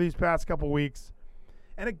Mansoor these past couple weeks.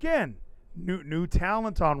 And again, new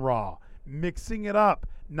talent on Raw, mixing it up,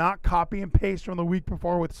 not copy and paste from the week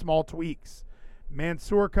before with small tweaks.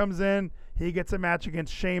 Mansoor comes in, he gets a match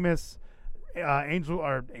against Sheamus, Angel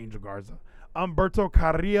Garza. Humberto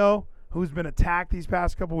Carrillo, who's been attacked these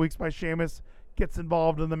past couple weeks by Sheamus, gets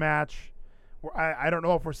involved in the match. I don't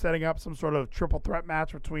know if we're setting up some sort of triple threat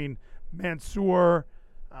match between Mansoor,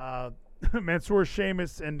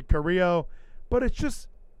 Sheamus, and Carrillo, but it's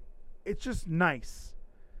just nice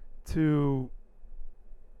to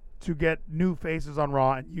get new faces on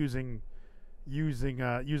Raw and using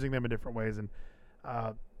them in different ways. And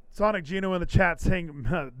Sonic Gino in the chat saying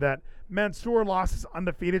that Mansoor lost his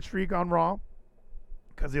undefeated streak on Raw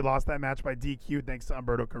because he lost that match by DQ thanks to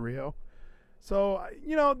Humberto Carrillo. So,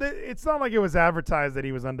 it's not like it was advertised that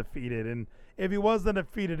he was undefeated. And if he was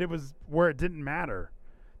undefeated, it was where it didn't matter.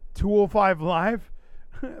 205 Live,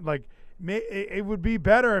 like, it would be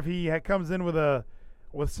better if he comes in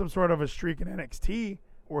with some sort of a streak in NXT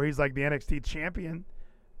where he's like the NXT champion.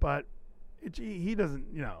 But he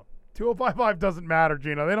doesn't, 205 Live doesn't matter,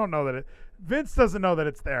 Gino. They don't know that Vince doesn't know that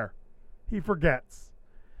it's there. He forgets.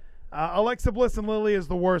 Alexa Bliss and Lily is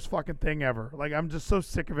the worst fucking thing ever. Like, I'm just so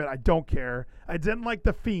sick of it. I don't care. I didn't like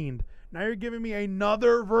The Fiend. Now you're giving me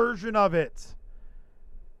another version of it.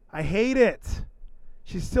 I hate it.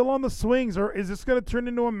 She's still on the swings. Or is this going to turn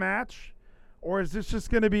into a match? Or is this just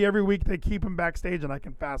going to be every week they keep him backstage and I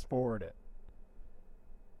can fast forward it?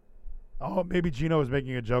 Oh, maybe Gino was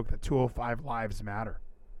making a joke that 205 lives matter.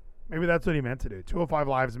 Maybe that's what he meant to do. 205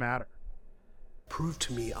 lives matter. Prove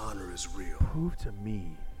to me honor is real. Prove to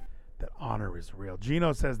me that honor is real.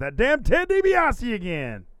 Gino says that damn Ted DiBiase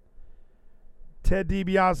again. Ted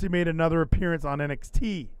DiBiase made another appearance on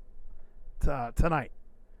NXT tonight.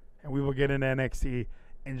 And we will get into NXT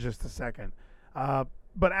in just a second.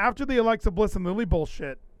 But after the Alexa Bliss and Lily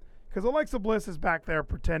bullshit, because Alexa Bliss is back there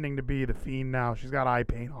pretending to be the Fiend now. She's got eye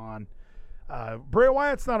paint on. Bray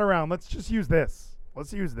Wyatt's not around. Let's just use this.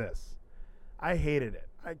 Let's use this. I hated it.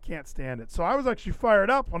 I can't stand it. So I was actually fired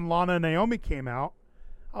up when Lana and Naomi came out.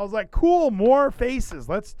 I was like, cool, more faces.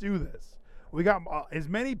 Let's do this. We got as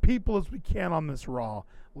many people as we can on this Raw.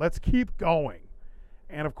 Let's keep going.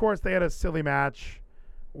 And, of course, they had a silly match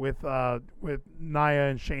with Nia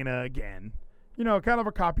and Shayna again. You know, kind of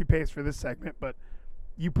a copy-paste for this segment, but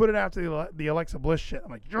you put it after the Alexa Bliss shit.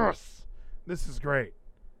 I'm like, yes, this is great.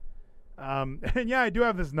 And, yeah, I do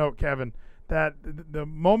have this note, Kevin, that the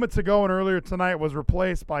moments ago and earlier tonight was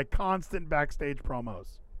replaced by constant backstage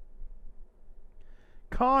promos.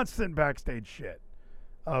 Constant backstage shit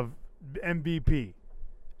of MVP.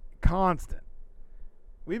 Constant.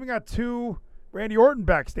 We even got 2 Randy Orton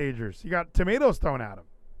backstagers. You got tomatoes thrown at him.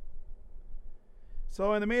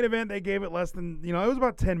 So in the main event, they gave it less than, it was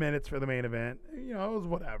about 10 minutes for the main event. It was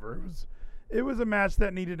whatever. It was a match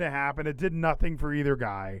that needed to happen. It did nothing for either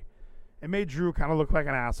guy. It made Drew kind of look like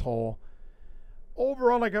an asshole.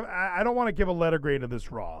 Overall, I don't want to give a letter grade to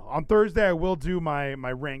this Raw. On Thursday, I will do my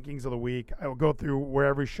rankings of the week. I will go through where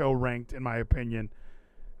every show ranked, in my opinion.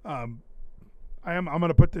 I'm going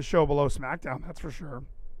to put this show below SmackDown, that's for sure.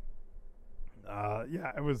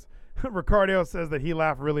 It was. Ricardo says that he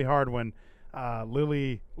laughed really hard when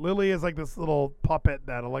Lily is like this little puppet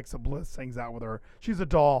that Alexa Bliss hangs out with her. She's a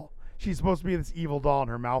doll. She's supposed to be this evil doll, and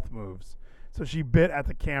her mouth moves. So she bit at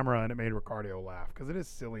the camera, and it made Ricardo laugh because it is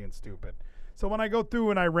silly and stupid. So when I go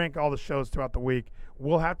through and I rank all the shows throughout the week,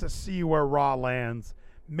 we'll have to see where Raw lands.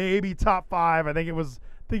 Maybe top 5. I think it was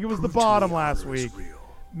the bottom last week.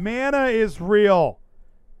 Mana is real.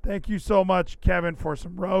 Thank you so much, Kevin, for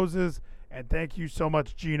some roses, and thank you so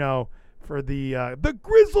much, Gino, for the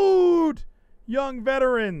grizzled young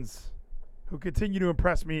veterans who continue to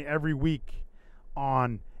impress me every week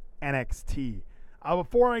on NXT.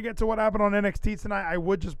 Before I get to what happened on NXT tonight, I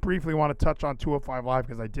would just briefly want to touch on 205 Live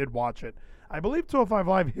because I did watch it. I believe 205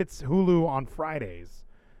 Live hits Hulu on Fridays,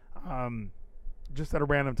 just at a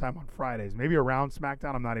random time on Fridays. Maybe around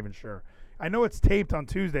SmackDown, I'm not even sure. I know it's taped on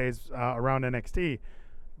Tuesdays around NXT,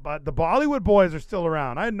 but the Bollywood Boys are still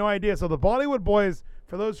around. I had no idea. So the Bollywood Boys,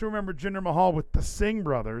 for those who remember Jinder Mahal with the Singh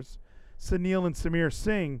brothers, Sunil and Samir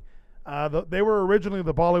Singh, they were originally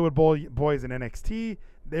the Bollywood Boys in NXT.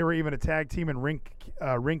 They were even a tag team in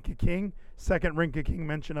Rinka King, second Rinka King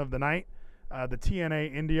mention of the night. The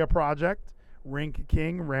TNA India project, Rinka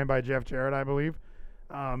King, ran by Jeff Jarrett, I believe.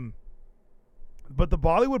 But the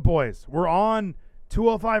Bollywood Boys were on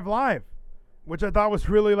 205 Live, which I thought was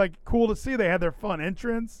really cool to see. They had their fun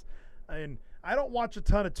entrance. And I don't watch a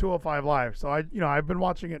ton of 205 Live, so I've been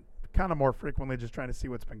watching it kind of more frequently, just trying to see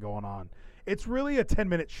what's been going on. It's really a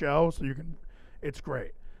 10-minute show, so it's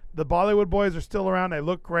great. The Bollywood Boys are still around. They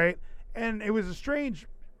look great. And it was a strange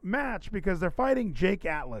match because they're fighting Jake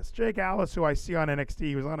Atlas. Jake Atlas, who I see on NXT,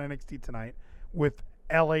 he was on NXT tonight with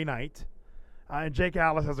LA Knight. And Jake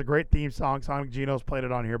Atlas has a great theme song. Sonic Geno's played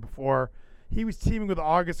it on here before. He was teaming with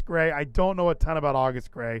August Gray. I don't know a ton about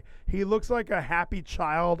August Gray. He looks like a happy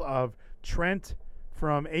child of Trent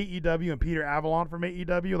from AEW and Peter Avalon from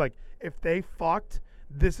AEW. If they fucked,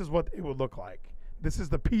 this is what it would look like. This is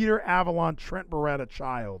the Peter Avalon Trent Beretta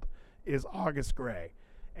child is August Gray.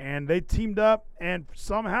 And they teamed up, and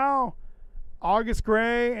somehow August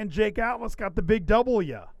Gray and Jake Atlas got the big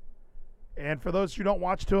W. And for those who don't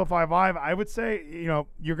watch 205 Live, I would say,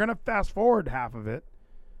 you're going to fast forward half of it.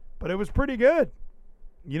 But it was pretty good.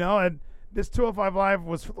 And this 205 Live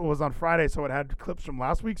was on Friday, so it had clips from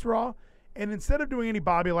last week's Raw. And instead of doing any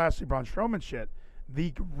Bobby Lashley, Braun Strowman shit,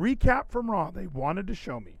 the recap from Raw they wanted to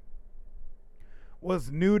show me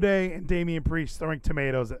was New Day and Damian Priest throwing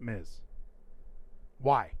tomatoes at Miz.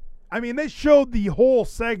 Why? I mean, they showed the whole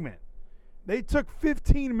segment. They took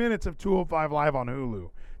 15 minutes of 205 Live on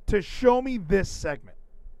Hulu to show me this segment,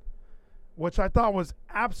 which I thought was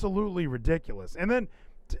absolutely ridiculous. And then,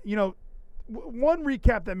 one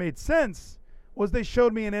recap that made sense was they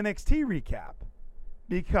showed me an NXT recap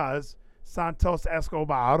because Santos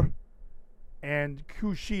Escobar and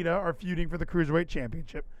Kushida are feuding for the Cruiserweight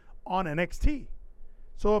Championship on NXT.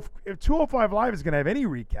 So if 205 Live is going to have any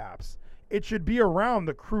recaps, it should be around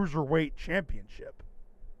the Cruiserweight Championship.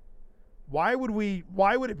 Why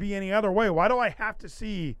would it be any other way? Why do I have to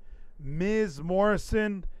see Miz,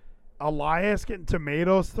 Morrison, Elias getting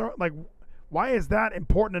tomatoes thrown? Why is that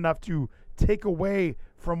important enough to take away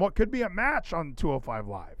from what could be a match on 205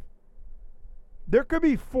 Live. There could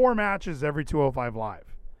be 4 matches every 205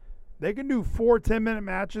 Live. They can do 4 10-minute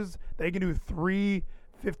matches. They can do 3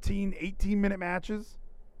 15, 18-minute matches.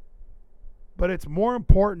 But it's more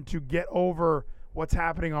important to get over what's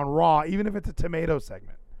happening on Raw, even if it's a tomato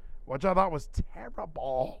segment, which I thought was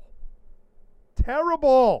terrible.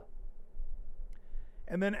 Terrible.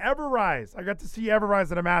 And then Everrise. I got to see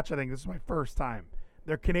Everrise at a match, I think. This is my first time.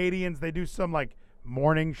 They're Canadians. They do some, like,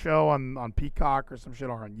 morning show on Peacock or some shit,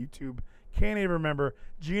 or on YouTube. Can't even remember.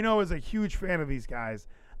 Gino is a huge fan of these guys.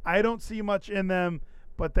 I don't see much in them,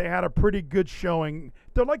 but they had a pretty good showing.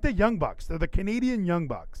 They're like the Young Bucks. They're the Canadian Young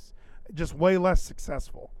Bucks, just way less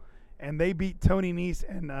successful. And they beat Tony Nese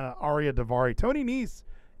and Arya Daivari. Tony Nese,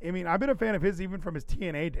 I mean, I've been a fan of his even from his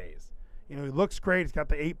TNA days. You know, he looks great. He's got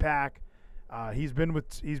the 8-pack. He's been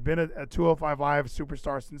a 205 Live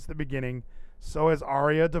superstar since the beginning. So is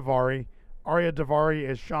Arya Daivari. Arya Daivari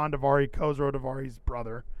is Sean Daivari, Khosrow Daivari's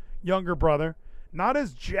brother, younger brother. Not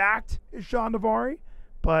as jacked as Sean Daivari,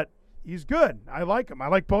 but he's good. I like him. I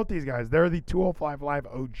like both these guys. They're the 205 Live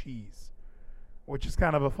OGs, which is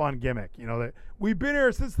kind of a fun gimmick. You know, that we've been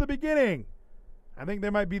here since the beginning. I think they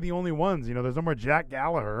might be the only ones. You know, there's no more Jack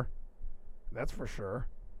Gallagher. That's for sure.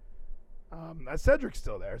 Cedric's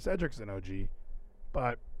still there. Cedric's an OG.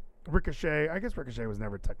 But Ricochet, I guess Ricochet was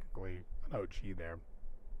never technically an OG there.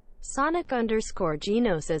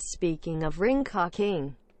 Sonic_Gino says, speaking of Ring Ka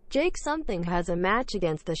King, Jake something has a match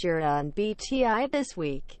against the Shira and BTI this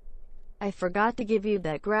week. I forgot to give you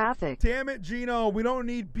that graphic. Damn it, Gino. We don't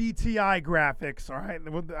need BTI graphics, all right?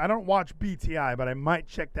 I don't watch BTI, but I might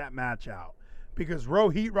check that match out. Because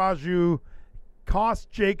Rohit Raju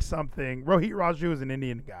cost Jake something. Rohit Raju is an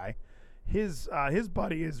Indian guy. His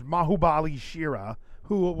buddy is Mahubali Shira,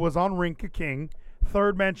 who was on Ring Ka King.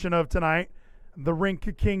 Third mention of tonight, the Ring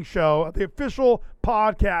Ka King show. The official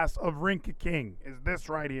podcast of Ring Ka King is this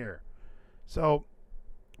right here. So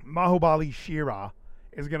Mahubali Shira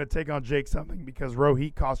is going to take on Jake something because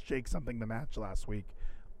Rohit cost Jake something the match last week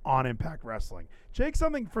on Impact Wrestling. Jake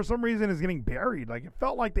something, for some reason, is getting buried. Like, it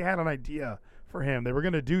felt like they had an idea for him. They were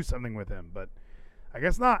going to do something with him, but I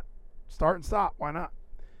guess not. Start and stop. Why not?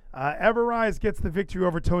 Everrise gets the victory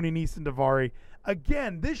over Tony Nese and Daivari.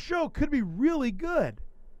 Again, this show could be really good.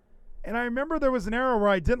 And I remember there was an era where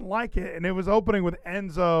I didn't like it, and it was opening with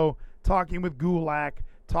Enzo, talking with Gulak,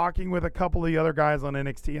 talking with a couple of the other guys on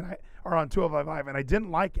NXT or on 205 Live, and I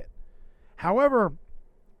didn't like it. However,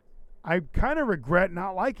 I kind of regret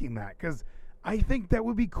not liking that, because I think that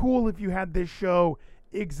would be cool if you had this show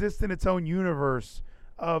exist in its own universe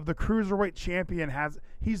of the Cruiserweight champion.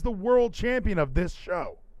 He's the world champion of this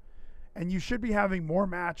show. And you should be having more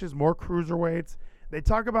matches, more Cruiserweights. They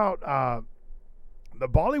talk about the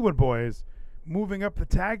Bollywood Boys moving up the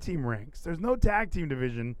tag team ranks. There's no tag team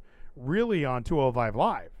division really on 205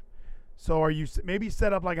 Live. So are you maybe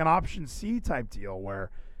set up like an option C type deal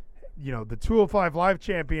where, you know, the 205 Live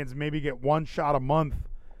champions maybe get one shot a month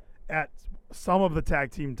at some of the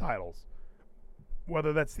tag team titles,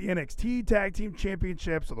 whether that's the NXT tag team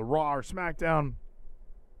championships or the Raw or SmackDown.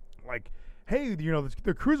 Like, hey, you know,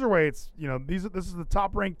 the Cruiserweights, you know, this is the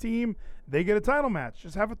top ranked team. They get a title match.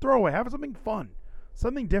 Just have a throwaway. Have something fun,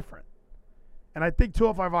 something different. And I think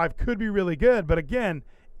 205 Live could be really good. But again,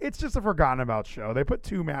 it's just a forgotten about show. They put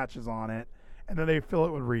 2 matches on it, and then they fill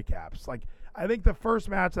it with recaps. Like, I think the first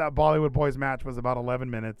match, that Bollywood Boys match, was about 11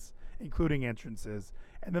 minutes, including entrances.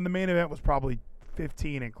 And then the main event was probably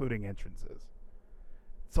 15, including entrances.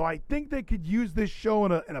 So I think they could use this show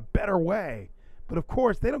in a better way. But of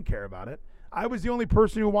course, they don't care about it. I was the only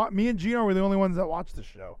person who watched. Me and Gino were the only ones that watched the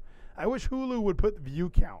show. I wish Hulu would put view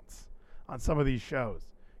counts on some of these shows,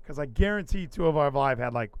 because I guarantee 205 Live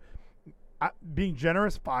had, like, being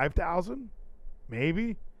generous, 5,000,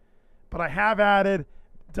 maybe. But I have added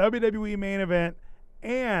WWE main event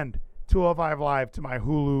and 205 Live to my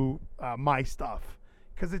Hulu, my stuff,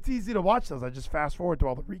 because it's easy to watch those. I just fast forward to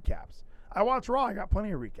all the recaps. I watch Raw. I got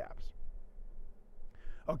plenty of recaps.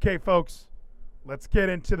 Okay, folks, let's get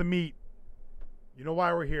into the meat. You know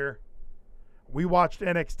why we're here. We watched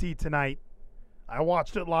NXT tonight. I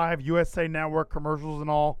watched it live, USA Network, commercials and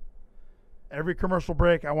all. Every commercial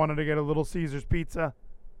break, I wanted to get a Little Caesars pizza.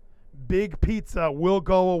 Big Pizza will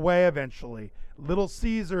go away eventually. Little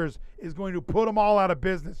Caesars is going to put them all out of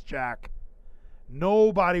business, Jack.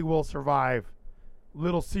 Nobody will survive.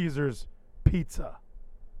 Little Caesars Pizza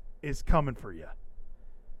is coming for you.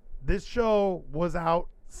 This show was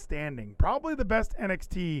outstanding. Probably the best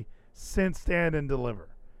NXT since Stand and Deliver.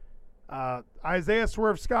 Isaiah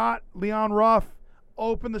Swerve Scott, Leon Ruff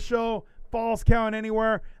opened the show. false count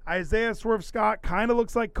anywhere. Isaiah Swerve Scott kind of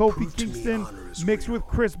looks like Kofi Kingston mixed with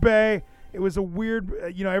Chris Bay. It was a weird,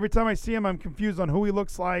 every time I see him, I'm confused on who he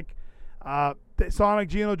looks like. Sonic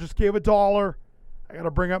Gino just gave $1. I got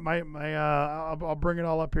to bring up I'll bring it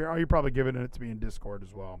all up here. Oh, you're probably giving it to me in Discord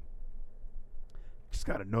as well. Just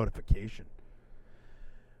got a notification.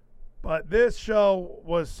 But this show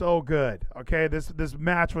was so good, okay? This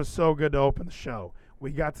match was so good to open the show.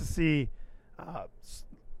 We got to see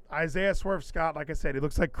Isaiah Swerve Scott. Like I said, he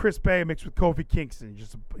looks like Chris Bay mixed with Kofi Kingston.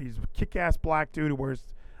 He's a kick-ass black dude who wears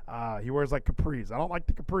like capris. I don't like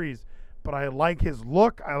the capris, but I like his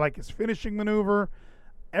look. I like his finishing maneuver.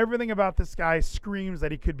 Everything about this guy screams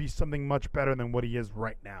that he could be something much better than what he is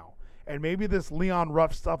right now. And maybe this Leon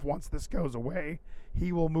Ruff stuff, once this goes away,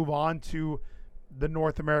 he will move on to the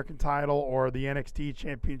North American title or the NXT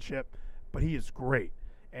championship. But he is great.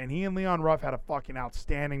 And he and Leon Ruff had a fucking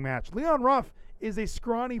outstanding match. Leon Ruff is a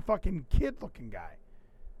scrawny fucking kid-looking guy.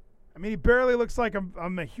 I mean, he barely looks like a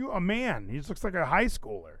man. He just looks like a high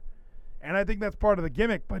schooler. And I think that's part of the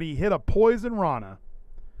gimmick, but he hit a poison Rana.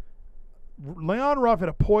 Leon Ruff hit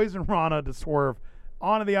a poison Rana to Swerve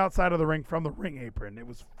onto the outside of the ring from the ring apron. It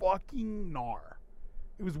was fucking gnar.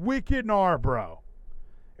 It was wicked gnar, bro.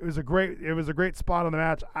 It was a great spot on the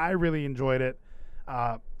match. I really enjoyed it.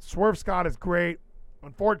 Swerve Scott is great.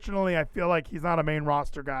 Unfortunately, I feel like he's not a main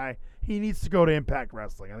roster guy. He needs to go to Impact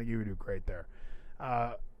Wrestling. I think he would do great there.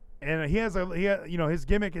 And his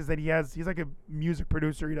gimmick is that he's like a music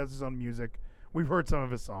producer. He does his own music. We've heard some of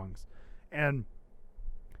his songs. And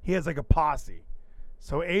he has like a posse.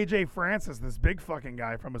 So AJ Francis, this big fucking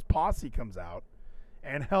guy from his posse, comes out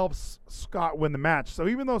and helps Scott win the match. So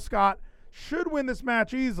even though Scott should win this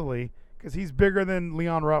match easily because he's bigger than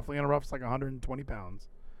Leon Ruff. Leon Ruff's like 120 pounds.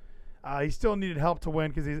 He still needed help to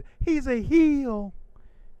win because he's a heel.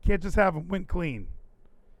 Can't just have him win clean.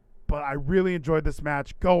 But I really enjoyed this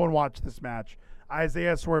match. Go and watch this match.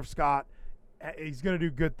 Isaiah Swerve Scott, he's going to do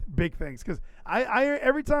good, big things. Because I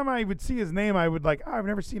every time I would see his name, I would I've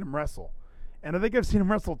never seen him wrestle. And I think I've seen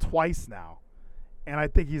him wrestle twice now. And I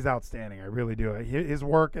think he's outstanding. I really do. His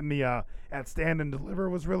work in the at Stand and Deliver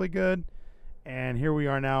was really good. And here we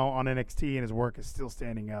are now on NXT, and his work is still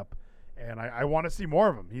standing up. And I want to see more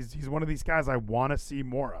of him. He's one of these guys I want to see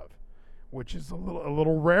more of, which is a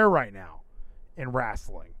little rare right now in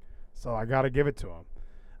wrestling. So I got to give it to him.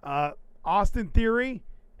 Austin Theory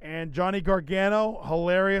and Johnny Gargano,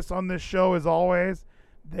 hilarious on this show as always.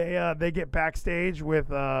 They get backstage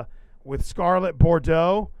with Scarlett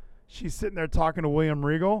Bordeaux. She's sitting there talking to William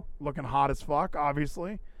Regal, looking hot as fuck,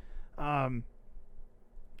 obviously. And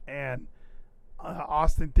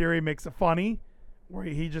Austin Theory makes a funny where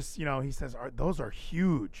he just, he says, those are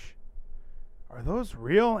huge. Are those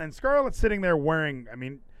real? And Scarlett's sitting there wearing,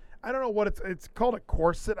 I don't know what it's called, a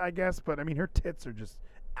corset, I guess, but her tits are just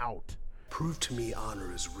out. Prove to me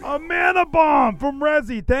honor is real. A mana bomb from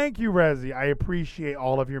Rezzy. Thank you, Rezzy. I appreciate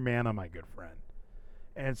all of your mana, my good friend.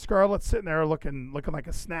 And Scarlett's sitting there looking like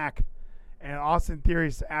a snack. And Austin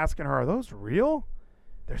Theory's asking her, are those real?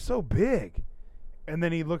 They're so big. And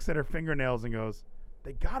then he looks at her fingernails and goes,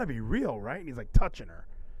 they gotta be real, right? And he's like touching her.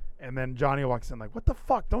 And then Johnny walks in like, what the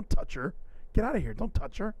fuck? Don't touch her. Get out of here. Don't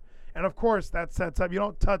touch her. And of course, that sets up, you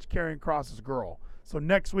don't touch Karrion Kross's girl. So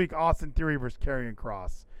next week, Austin Theory versus Karrion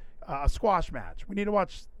Kross. A squash match. We need to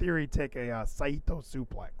watch Theory take a Saito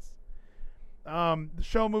suplex. The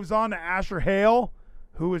show moves on to Asher Hale,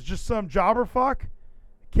 who is just some jobber fuck.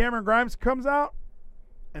 Cameron Grimes comes out,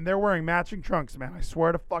 and they're wearing matching trunks, man. I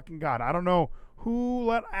swear to fucking God. I don't know who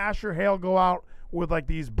let Asher Hale go out with like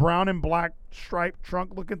these brown and black striped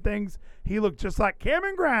trunk looking things. He looked just like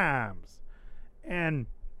Cameron Grimes. And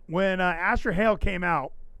when Asher Hale came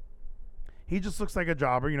out, he just looks like a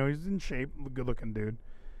jobber. He's in shape, good looking dude.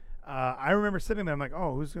 I remember sitting there, I'm like,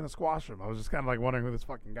 oh, who's going to squash him? I was just kind of like wondering who this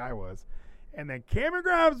fucking guy was. And then Cameron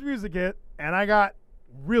Grimes' music hit, and I got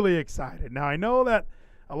really excited. Now, I know that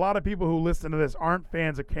a lot of people who listen to this aren't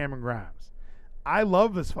fans of Cameron Grimes. I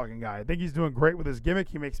love this fucking guy. I think he's doing great with his gimmick.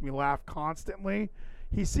 He makes me laugh constantly.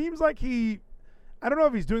 He seems like I don't know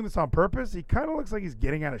if he's doing this on purpose. He kind of looks like he's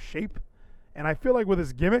getting out of shape. And I feel like with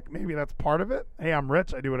his gimmick, maybe that's part of it. Hey, I'm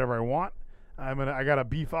rich. I do whatever I want. I got to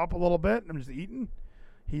beef up a little bit. I'm just eating.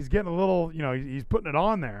 He's getting a little, he's putting it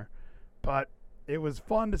on there. But it was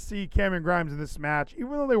fun to see Cameron Grimes in this match,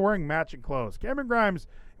 even though they're wearing matching clothes. Cameron Grimes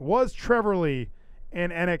was Trevor Lee in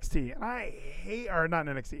NXT. And not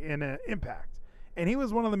in NXT, in Impact. And he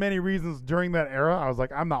was one of the many reasons during that era I was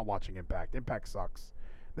like, I'm not watching Impact. Impact sucks.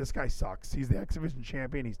 This guy sucks. He's the X Division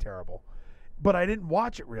champion. He's terrible. But I didn't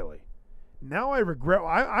watch it really. Now I regret.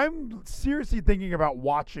 I'm seriously thinking about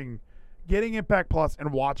watching getting Impact Plus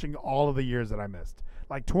and watching all of the years that I missed.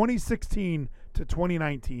 Like 2016 to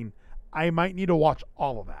 2019, I might need to watch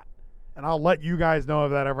all of that. And I'll let you guys know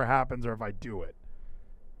if that ever happens or if I do it.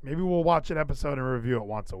 Maybe we'll watch an episode and review it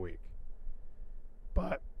once a week.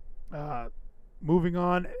 But moving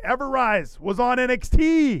on, Everrise was on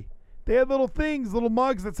NXT. They had little things, little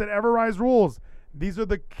mugs that said Everrise rules. These are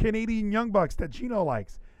the Canadian Young Bucks that Gino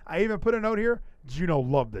likes. I even put a note here. Gino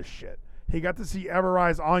loved this shit. He got to see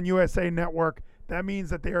Everrise on USA Network. That means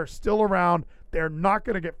that they are still around. They're not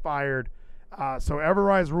going to get fired. So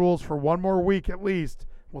Everrise rules for one more week at least.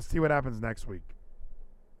 We'll see what happens next week.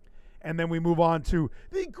 And then we move on to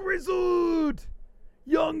the Grizzled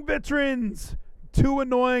Young Veterans. 2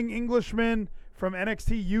 annoying Englishmen from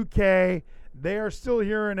NXT UK. They are still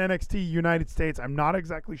here in NXT United States. I'm not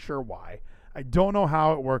exactly sure why. I don't know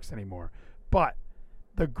how it works anymore. But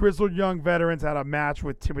the Grizzled Young Veterans had a match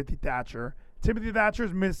with Timothy Thatcher. Timothy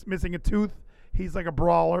Thatcher's missing a tooth. He's like a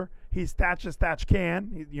brawler. He's Thatch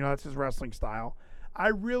can. That's his wrestling style. I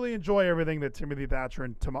really enjoy everything that Timothy Thatcher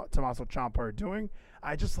and Tommaso Ciampa are doing.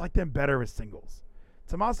 I just like them better as singles.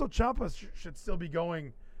 Tommaso Ciampa should still be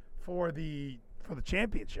going for the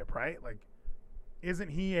championship, right? Like, isn't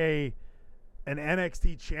he an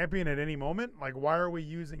NXT champion at any moment? Like, why are we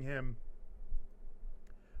using him?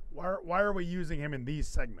 Why are we using him in these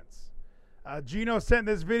segments? Gino sent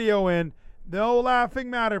this video in. No laughing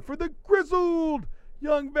matter for the Grizzled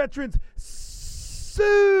Young Veterans,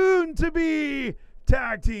 soon to be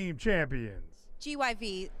tag team champions.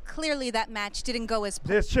 GYV, clearly that match didn't go as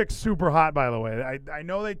planned. This chick's super hot, by the way. I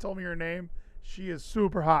know they told me her name. She is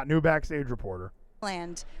super hot. New Backstage reporter.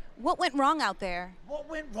 What went wrong out there? What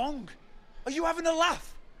went wrong? Are you having a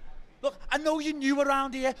laugh? Look, I know you're new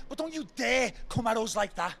around here, but don't you dare come at us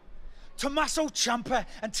like that. Tommaso Ciampa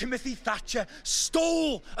and Timothy Thatcher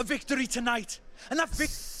stole a victory tonight. And that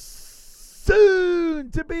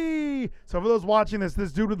soon to be. So for those watching this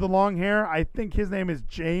dude with the long hair, I think his name is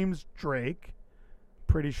James Drake.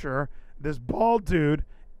 Pretty sure. This bald dude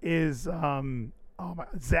is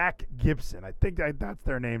Zach Gibson. I think that's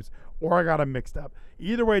their names, or I got them mixed up.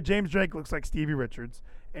 Either way, James Drake looks like Stevie Richards,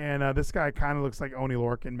 and this guy kind of looks like Oney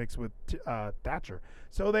Lorcan mixed with Thatcher.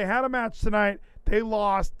 So they had a match tonight. They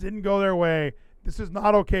lost, didn't go their way. This is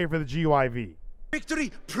not okay for the GYV.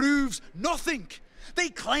 Victory proves nothing. They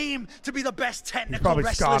claim to be the best technical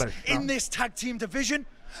wrestlers in this tag team division.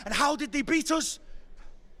 And how did they beat us?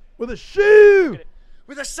 With a shoe!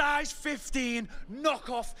 With a size 15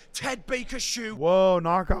 knockoff Ted Baker shoe. Whoa,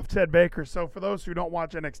 knockoff Ted Baker. So for those who don't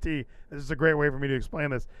watch NXT, this is a great way for me to explain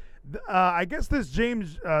this. I guess this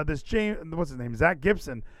James, what's his name? Zach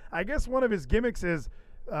Gibson. I guess one of his gimmicks is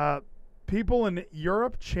people in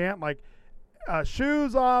Europe chant like,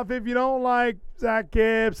 shoes off if you don't like Zach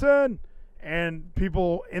Gibson. And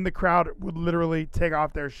people in the crowd would literally take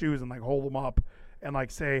off their shoes and like hold them up and like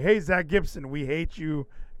say, hey, Zach Gibson, we hate you.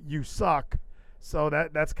 You suck. So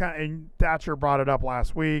that's kind of, and Thatcher brought it up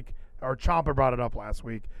last week, or Ciampa brought it up last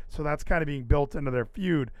week. So that's kind of being built into their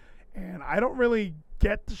feud. And I don't really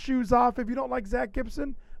get the shoes off if you don't like Zach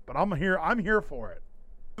Gibson, but I'm here for it.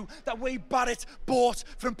 That Wade Barrett bought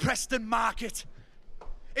from Preston Market.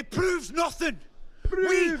 It proves nothing.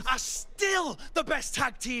 We are still the best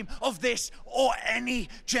tag team of this or any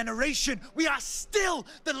generation. We are still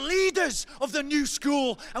the leaders of the new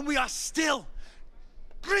school, and we are still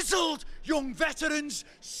grizzled young veterans,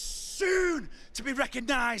 soon to be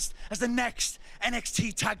recognized as the next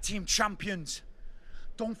NXT tag team champions.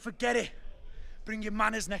 Don't forget it. Bring your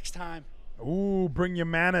manners next time. Ooh, bring your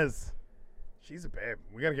manners. She's a babe.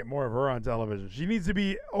 We got to get more of her on television. She needs to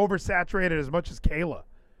be oversaturated as much as Kayla.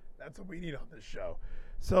 That's what we need on this show.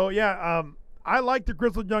 So, yeah, I like the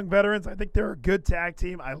Grizzled Young Veterans. I think they're a good tag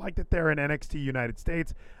team. I like that they're in NXT United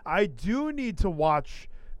States. I do need to watch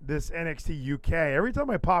this NXT UK. Every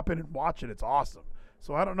time I pop in and watch it, it's awesome.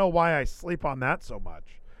 So I don't know why I sleep on that so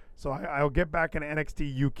much. So I'll get back in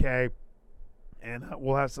NXT UK, and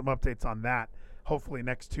we'll have some updates on that hopefully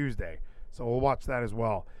next Tuesday. So we'll watch that as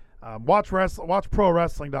well. Watch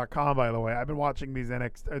ProWrestling.com, by the way. I've been watching these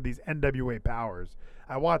NWA Powers.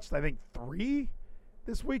 I watched, I think, 3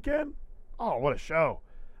 this weekend. Oh, what a show.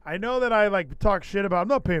 I know that I like talk shit about, I'm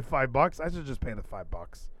not paying $5. I should just pay the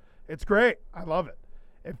 $5. It's great. I love it.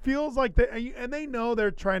 It feels like and they know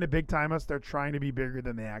they're trying to big time us. They're trying to be bigger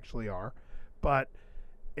than they actually are, but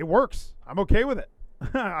it works. I'm okay with it.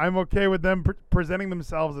 I'm okay with them presenting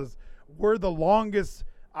themselves as we're the longest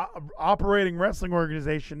operating wrestling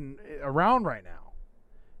organization around right now,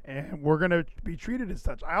 and we're going to be treated as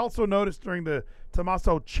such. I also noticed during the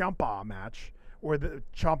Tommaso Ciampa match where the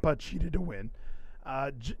Ciampa cheated to win,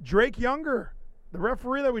 Drake Younger The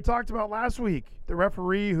referee that we talked about last week, the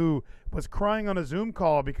referee who was crying on a Zoom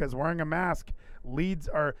call because wearing a mask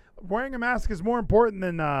wearing a mask is more important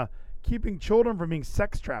than keeping children from being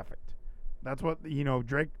sex trafficked. That's what,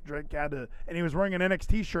 Drake had to, and he was wearing an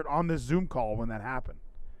NXT shirt on this Zoom call when that happened.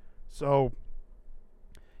 So,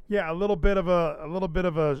 yeah, a little bit of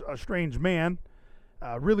a strange man,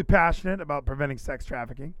 really passionate about preventing sex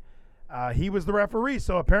trafficking. He was the referee,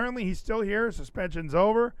 so apparently he's still here. Suspension's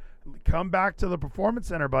over. Come back to the Performance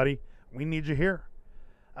Center, buddy. We need you here.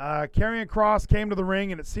 Karrion Kross came to the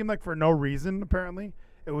ring, and it seemed like for no reason, apparently.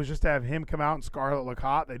 It was just to have him come out and Scarlett look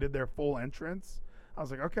hot. They did their full entrance. I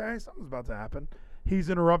was like, okay, something's about to happen. He's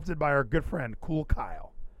interrupted by our good friend, Cool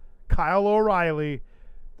Kyle. Kyle O'Reilly,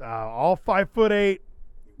 all 5'8",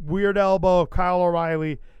 weird elbow, Kyle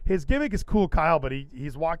O'Reilly. His gimmick is Cool Kyle, but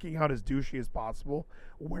he's walking out as douchey as possible,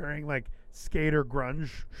 wearing like skater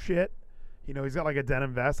grunge shit. He's got like a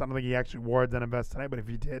denim vest. I don't think he actually wore a denim vest tonight, but if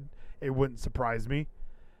he did, it wouldn't surprise me.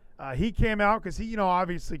 He came out because he,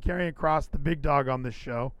 obviously Karrion Kross, the big dog on this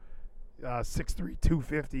show, 6'3",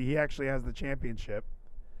 250. He actually has the championship.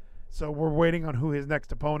 So we're waiting on who his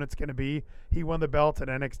next opponent's going to be. He won the belt at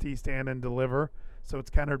NXT Stand and Deliver, so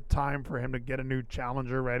it's kind of time for him to get a new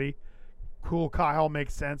challenger ready. Cool Kyle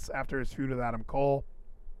makes sense after his feud with Adam Cole.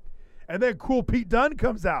 And then Cool Pete Dunne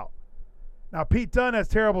comes out. Now, Pete Dunne has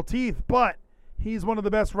terrible teeth, but he's one of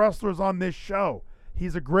the best wrestlers on this show.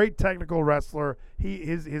 He's a great technical wrestler.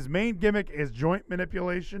 His main gimmick is joint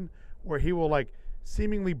manipulation, where he will like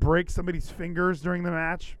seemingly break somebody's fingers during the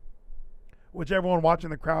match, which everyone watching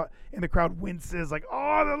the crowd winces like,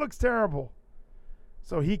 oh, that looks terrible.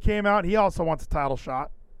 So he came out. He also wants a title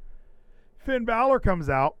shot. Finn Balor comes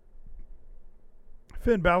out.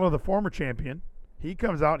 Finn Balor, the former champion, he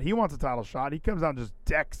comes out. He wants a title shot. He comes out and just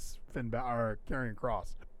decks Finn Balor or Karrion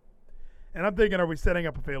Kross. And I'm thinking, are we setting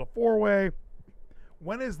up a fatal four-way?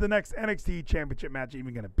 When is the next NXT championship match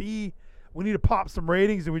even going to be? We need to pop some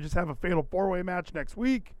ratings. Do we just have a fatal four-way match next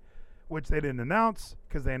week? Which they didn't announce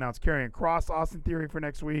because they announced Karrion Kross, Austin Theory for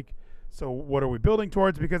next week. So what are we building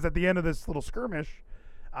towards? Because at the end of this little skirmish,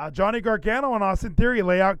 Johnny Gargano and Austin Theory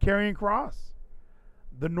lay out Karrion Kross.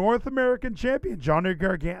 The North American champion, Johnny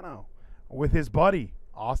Gargano, with his buddy,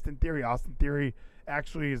 Austin Theory. Austin Theory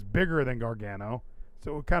actually is bigger than Gargano.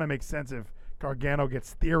 So it kind of makes sense if Gargano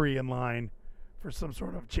gets Theory in line for some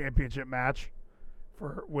sort of championship match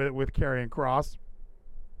with Karrion Kross.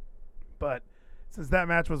 But since that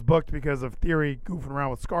match was booked because of Theory goofing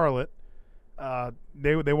around with Scarlett,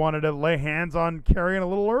 they wanted to lay hands on Karrion a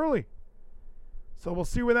little early. So we'll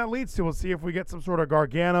see where that leads to. We'll see if we get some sort of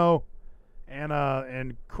Gargano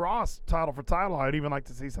and Kross title for title. I'd even like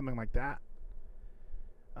to see something like that.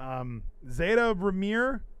 Zeta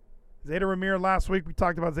Ramir last week. We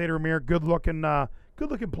talked about Zeta Ramir. Good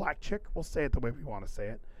looking black chick. We'll say it the way we want to say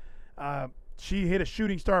it. She hit a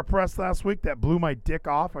shooting star press last week that blew my dick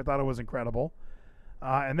off. I thought it was incredible.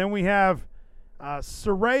 And then we have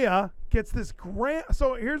Saraya gets this grand.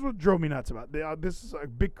 So here's what drove me nuts about this is a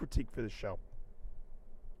big critique for this show.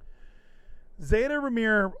 Zeta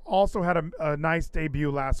Ramir also had a nice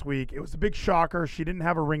debut last week. It was a big shocker. She didn't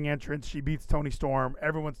have a ring entrance. She beats Toni Storm.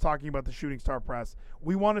 Everyone's talking about the shooting star press.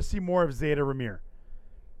 We want to see more of Zeta Ramir.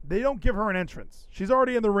 They don't give her an entrance. She's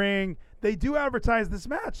already in the ring. They do advertise this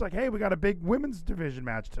match like, hey, we got a big women's division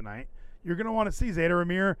match tonight. You're going to want to see Zeta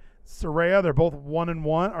Ramir, Saraya. They're both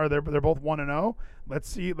 1-1, or they're both 1-0. Let's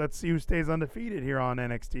see who stays undefeated here on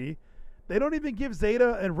NXT. They don't even give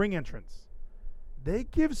Zeta a ring entrance. They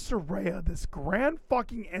give Saraya this grand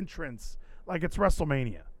fucking entrance like it's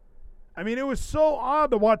WrestleMania. I mean, it was so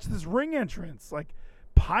odd to watch this ring entrance, like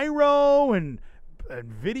pyro and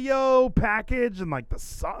video package and like the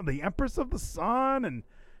sun, the Empress of the Sun, and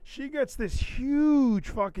she gets this huge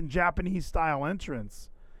fucking Japanese style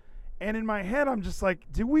entrance. And in my head, I'm just like,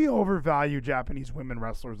 do we overvalue Japanese women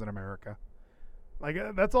wrestlers in America? Like,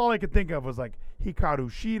 that's all I could think of was like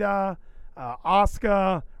Hikaru Shida,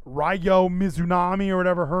 Asuka, Ryo Mizunami, or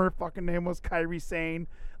whatever her fucking name was, Kairi Sane.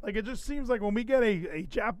 Like, it just seems like when we get a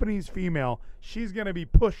Japanese female, she's going to be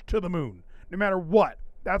pushed to the moon, no matter what.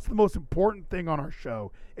 That's the most important thing on our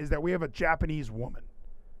show, is that we have a Japanese woman.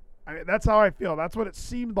 I mean, that's how I feel. That's what it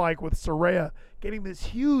seemed like with Saraya getting this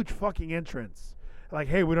huge fucking entrance. Like,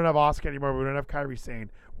 hey, we don't have Asuka anymore. We don't have Kairi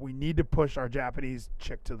Sane. We need to push our Japanese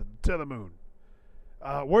chick to the moon.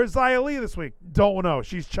 Where's Xia Li this week? Don't know.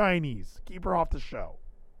 She's Chinese. Keep her off the show.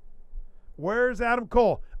 Where's Adam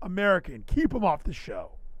Cole? American. Keep him off the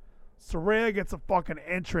show. Saraya gets a fucking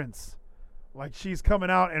entrance like she's coming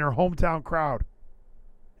out in her hometown crowd.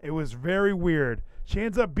 It was very weird. She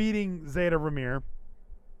ends up beating Zeta Ramir.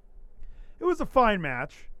 It was a fine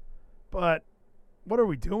match, but what are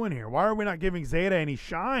we doing here? Why are we not giving Zeta any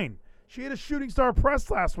shine? She had a shooting star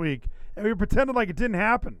press last week, and we pretended like it didn't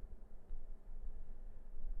happen.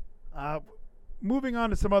 Moving on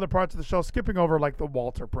to some other parts of the show, skipping over like the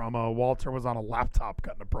Walter promo. Walter was on a laptop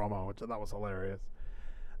cutting a promo, which I thought was hilarious.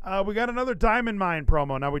 We got another Diamond Mine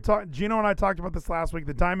promo. Now, Gino and I talked about this last week.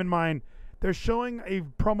 The Diamond Mine, they're showing a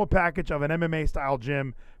promo package of an MMA-style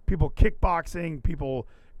gym. People kickboxing, people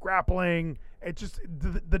grappling. It's just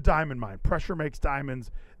the Diamond Mine. Pressure makes diamonds.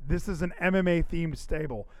 This is an MMA-themed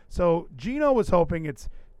stable. So Gino was hoping it's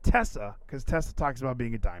Tessa, because Tessa talks about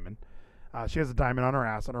being a diamond. She has a diamond on her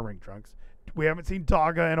ass on her ring trunks. We haven't seen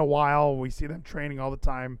Daga in a while. We see them training all the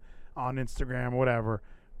time on Instagram, whatever.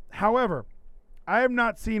 However, I have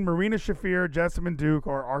not seen Marina Shafir, Jessamine Duke,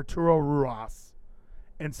 or Arturo Ruas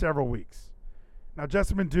in several weeks. Now,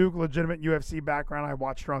 Jessamine Duke, legitimate UFC background. I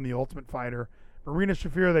watched her on The Ultimate Fighter. Marina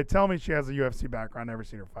Shafir, they tell me she has a UFC background. Never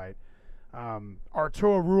seen her fight.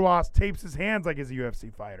 Arturo Ruas tapes his hands like he's a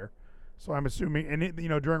UFC fighter. So I'm assuming, and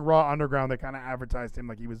during Raw Underground, they kind of advertised him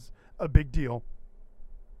like he was a big deal.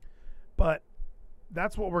 But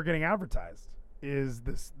that's what we're getting advertised, is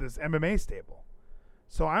this MMA stable.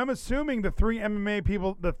 So I'm assuming the three MMA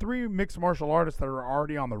people, the three mixed martial artists that are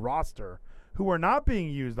already on the roster, who are not being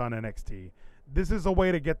used on NXT, this is a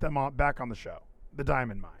way to get them back on the show, the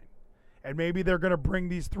Diamond Mine. And maybe they're going to bring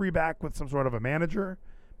these three back with some sort of a manager.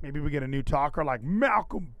 Maybe we get a new talker like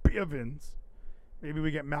Malcolm Bivens. Maybe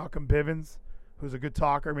we get Malcolm Bivens, who's a good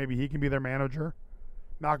talker. Maybe he can be their manager.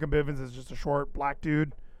 Malcolm Bivens is just a short black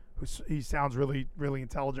dude. He sounds really, really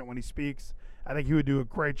intelligent when he speaks. I think he would do a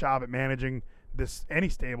great job at managing any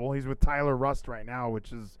stable. He's with Tyler Rust right now,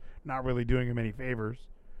 which is not really doing him any favors.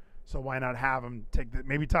 So why not have him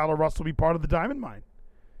maybe Tyler Rust will be part of the Diamond Mine.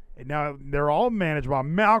 And now they're all managed by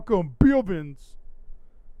Malcolm Bivens.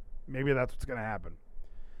 Maybe that's what's going to happen.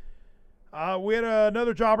 We had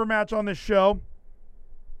another jobber match on this show.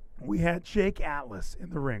 We had Jake Atlas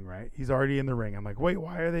in the ring, right? He's already in the ring. I'm like, wait,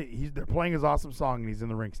 why are they're playing his awesome song and he's in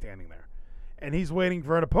the ring standing there. And he's waiting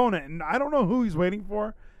for an opponent. And I don't know who he's waiting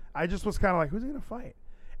for. I just was kind of like, who's he going to fight?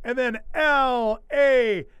 And then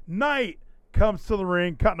L.A. Knight comes to the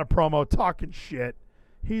ring, cutting a promo, talking shit.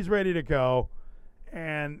 He's ready to go.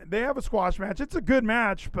 And they have a squash match. It's a good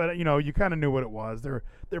match, but, you kind of knew what it was.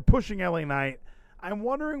 They're pushing L.A. Knight. I'm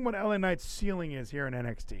wondering what L.A. Knight's ceiling is here in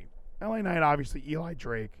NXT. L.A. Knight, obviously, Eli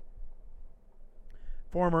Drake.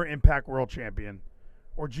 Former Impact World Champion,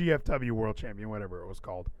 or GFW World Champion, whatever it was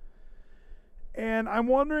called. And I'm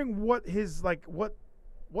wondering what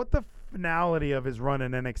the finality of his run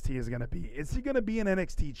in NXT is going to be. Is he going to be an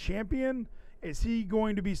NXT champion? Is he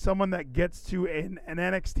going to be someone that gets to an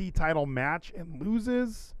NXT title match and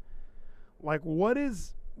loses? Like, what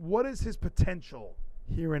is his potential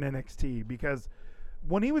here in NXT? Because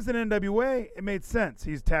when he was in NWA, it made sense.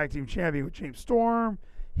 He's tag team champion with James Storm.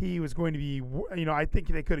 He was going to be, I think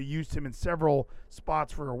they could have used him in several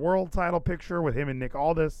spots for a world title picture with him and Nick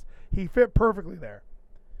Aldis. He fit perfectly there.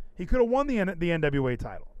 He could have won the NWA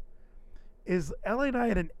title. Is LA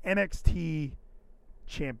Knight an NXT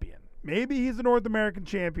champion? Maybe he's a North American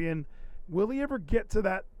champion. Will he ever get to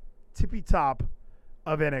that tippy top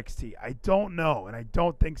of NXT? I don't know, and I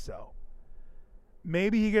don't think so.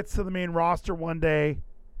 Maybe he gets to the main roster one day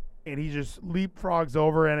and he just leapfrogs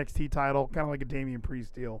over NXT title, kind of like a Damian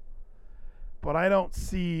Priest deal. But I don't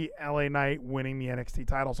see LA Knight winning the NXT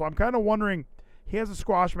title. So I'm kind of wondering, he has a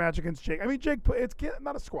squash match against Jake. I mean, it's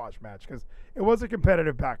not a squash match because it was a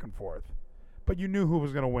competitive back and forth. But you knew who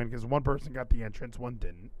was going to win because one person got the entrance, one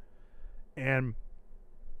didn't. And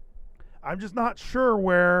I'm just not sure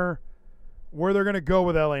where they're going to go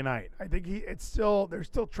with LA Knight. I think they're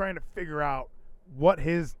still trying to figure out what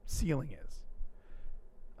his ceiling is.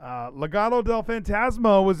 Legado del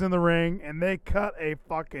Fantasma was in the ring, and they cut a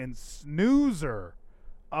fucking snoozer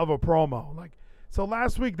of a promo. So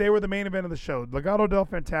last week, they were the main event of the show. Legado del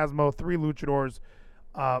Fantasma, 3 luchadors,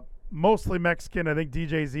 mostly Mexican. I think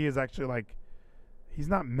DJZ is actually he's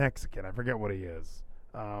not Mexican. I forget what he is.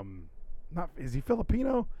 Is he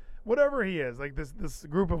Filipino? Whatever he is, this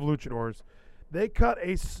group of luchadors. They cut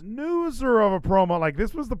a snoozer of a promo.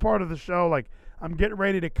 This was the part of the show, I'm getting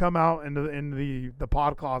ready to come out into the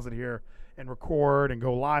pod closet here and record and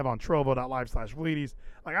go live on trovo.live/Vleeties.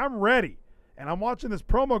 I'm ready. And I'm watching this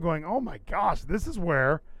promo going, oh my gosh, this is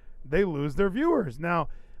where they lose their viewers. Now,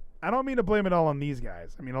 I don't mean to blame it all on these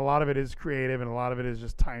guys. I mean, a lot of it is creative and a lot of it is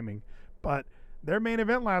just timing. But their main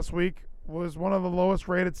event last week was one of the lowest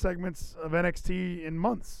rated segments of NXT in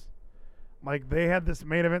months. They had this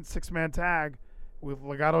main event 6-man tag with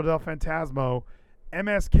Legado del Fantasma,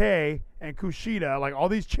 MSK, and Kushida, all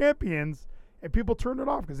these champions, and people turned it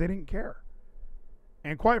off because they didn't care.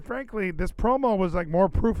 And quite frankly, this promo was like more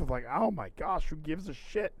proof of like, oh my gosh, who gives a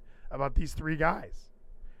shit about these three guys?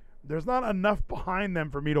 There's not enough behind them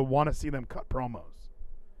for me to want to see them cut promos.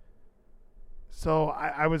 So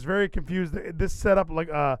I was very confused. This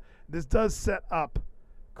does set up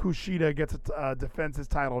Kushida gets defends his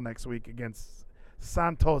title next week against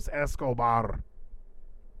Santos Escobar,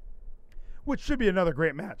 which should be another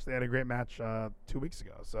great match. They had a great match 2 weeks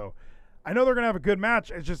ago. So I know they're going to have a good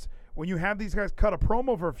match. It's just when you have these guys cut a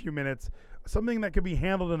promo for a few minutes, something that could be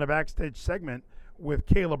handled in a backstage segment with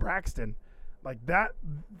Kayla Braxton, like that,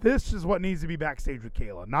 this is what needs to be backstage with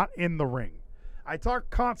Kayla, not in the ring. I talk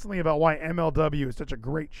constantly about why MLW is such a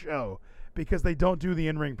great show because they don't do the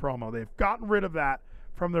in-ring promo. They've gotten rid of that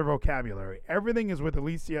from their vocabulary. Everything is with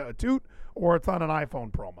Alicia Atut, or it's on an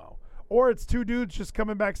iPhone promo, or it's two dudes just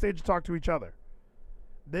coming backstage to talk to each other.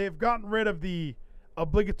 They've gotten rid of the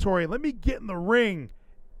obligatory, let me get in the ring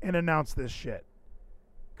and announce this shit.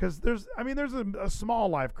 Because there's a small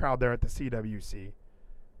live crowd there at the CWC,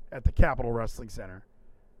 at the Capitol Wrestling Center.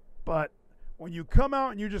 But when you come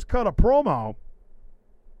out and you just cut a promo,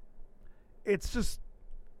 it's just,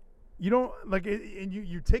 you don't, like, and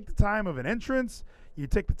you take the time of an entrance, you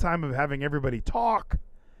take the time of having everybody talk.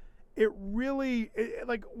 It really,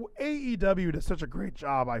 like, AEW does such a great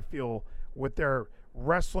job, I feel, with their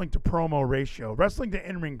wrestling to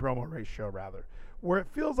in-ring promo ratio, rather, where it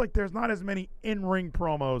feels like there's not as many in-ring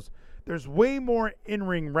promos. There's way more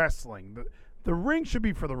in-ring wrestling. The ring should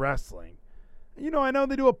be for the wrestling. You know, I know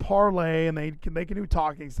they do a parlay and they can do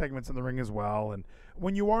talking segments in the ring as well. And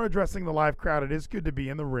when you are addressing the live crowd, it is good to be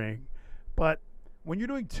in the ring. But when you're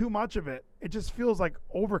doing too much of it, it just feels like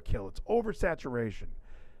overkill. It's oversaturation.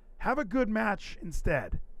 Have a good match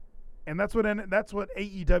instead. And that's what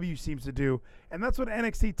AEW seems to do. And that's what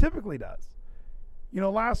NXT typically does. You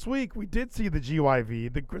know, last week we did see the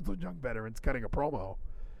GYV, the Grizzled Young Veterans, cutting a promo.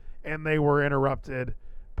 And they were interrupted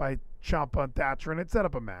by Ciampa and Thatcher, and it set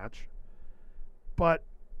up a match. But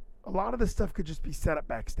a lot of this stuff could just be set up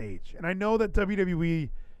backstage. And I know that WWE,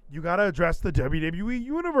 you got to address the WWE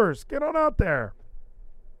universe. Get on out there.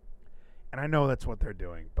 And I know that's what they're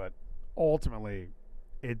doing. But ultimately,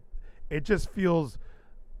 it just feels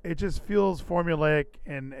formulaic,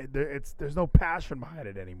 and there's no passion behind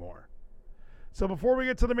it anymore. So before we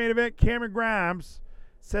get to the main event, Cameron Grimes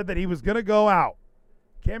said that he was going to go out.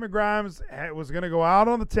 Cameron Grimes was going to go out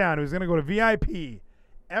on the town. He was going to go to VIP.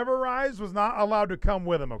 Everrise was not allowed to come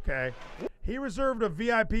with him, okay? He reserved a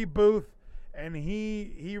VIP booth, and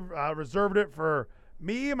he reserved it for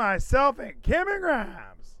me, myself, and Cameron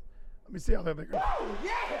Grimes. Let me see how they're going. Oh,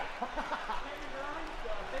 yeah!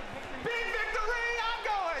 Big victory! I'm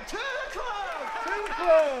going to the club! To the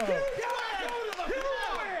club!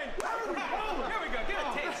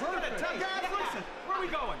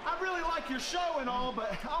 I really like your show and all,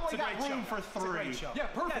 but I only got room for three. Yeah,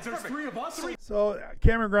 perfect. There's three of us. So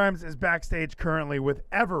Cameron Grimes is backstage currently with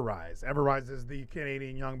Everrise. Everrise is the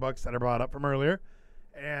Canadian Young Bucks that I brought up from earlier.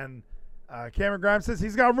 And Cameron Grimes says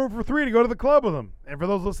he's got room for three to go to the club with him. And for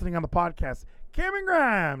those listening on the podcast, Cameron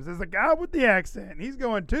Grimes is the guy with the accent. He's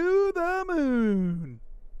going to the moon.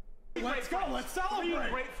 Let's go. Let's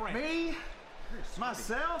celebrate. Great friends. Me,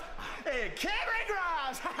 myself, and Cameron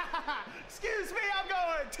Grimes. Excuse me, I'm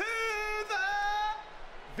going to the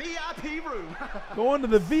VIP room. Going to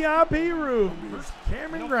the VIP room is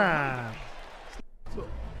Cameron Grimes.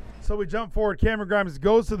 So we jump forward. Cameron Grimes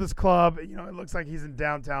goes to this club. You know, it looks like he's in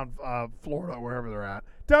downtown Florida, wherever they're at.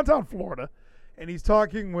 Downtown Florida. And he's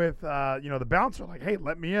talking with, the bouncer, like, hey,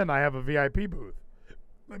 let me in. I have a VIP booth.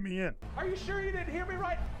 Let me in. Are you sure you didn't hear me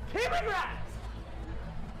right? Cameron Grimes!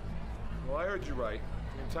 Well, I heard you right.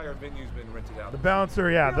 The entire venue's been rented out. The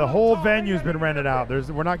bouncer, the whole venue's been rented out.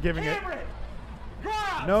 We're not giving it.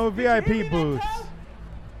 No VIP booths.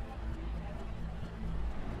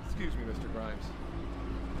 Excuse me, Mr. Grimes.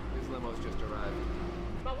 His limo's just arrived.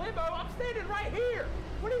 My limo? I'm standing right here.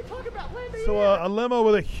 What are you talking about? Let me So a limo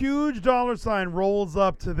with a huge dollar sign rolls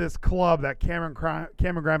up to this club that Cameron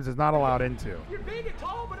Grimes is not allowed into. You're big and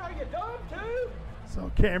tall, but are you dumb too?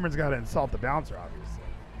 So Cameron's got to insult the bouncer, obviously.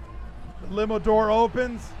 The limo door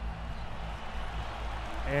opens,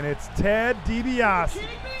 and it's Ted DiBiase,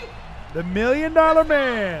 the $1 Million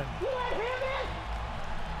Man. You let him in?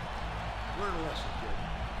 Learn a lesson, kid.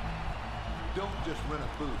 Don't just rent a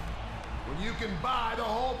booth when you can buy the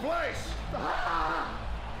whole place.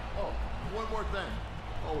 Oh, one more thing.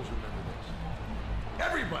 Always remember this.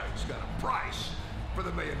 Everybody's got a price for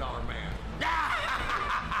the $1 Million Man.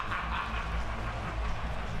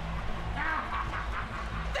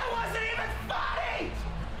 That wasn't even funny!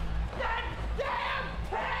 That damn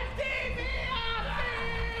Ted DiBiase!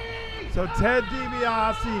 So Ted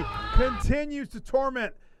DiBiase continues to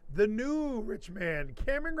torment the new rich man,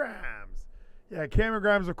 Cameron Grimes. Yeah, Cameron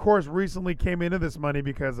Grimes, of course, recently came into this money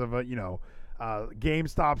because of,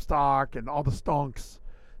 GameStop stock and all the stonks.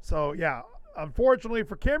 So, yeah, unfortunately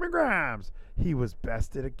for Cameron Grimes, he was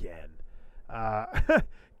bested again.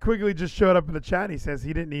 Quigley just showed up in the chat. And he says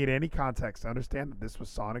he didn't need any context to understand that this was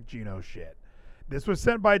Sonic Gino shit. This was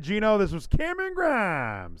sent by Gino. This was Cameron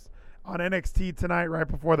Grimes on NXT tonight right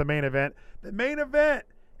before the main event. The main event,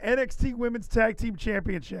 NXT Women's Tag Team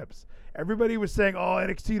Championships. Everybody was saying, oh,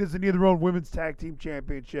 NXT doesn't need their own Women's Tag Team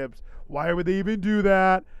Championships. Why would they even do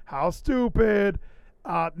that? How stupid.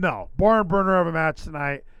 No, barn burner of a match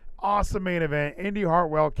tonight. Awesome main event. Indy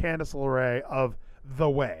Hartwell, Candice LeRae of The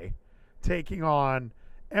Way, taking on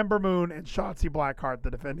Ember Moon and Shotzi Blackheart, the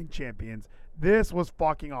defending champions. This was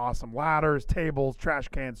fucking awesome. Ladders, tables, trash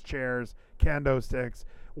cans, chairs, kendo sticks,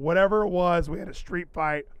 whatever it was. We had a street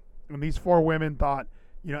fight, and these four women thought,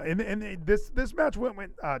 and this match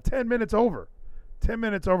went 10 minutes over. 10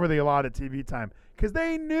 minutes over the allotted TV time because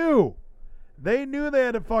they knew they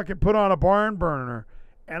had to fucking put on a barn burner,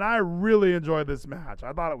 and I really enjoyed this match.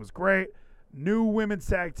 I thought it was great. New women's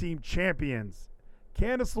tag team champions,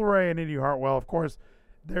 Candice LeRae and Indy Hartwell. Of course,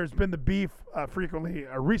 there's been the beef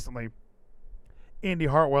recently. Indy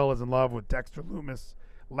Hartwell is in love with Dexter Lumis.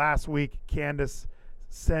 Last week, Candice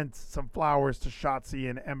sent some flowers to Shotzi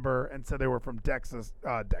and Ember and said they were from Texas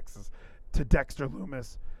to Dexter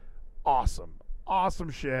Lumis.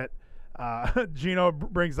 Awesome shit. Gino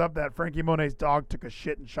brings up that Frankie Monet's dog took a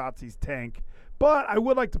shit in Shotzi's tank. But I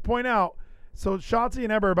would like to point out, so Shotzi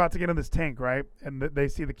and Ember are about to get in this tank, right? And they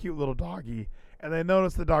see the cute little doggy, and they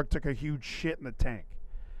notice the dog took a huge shit in the tank.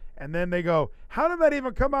 And then they go, how did that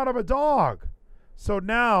even come out of a dog? So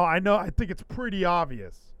now I think it's pretty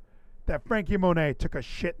obvious that Frankie Monet took a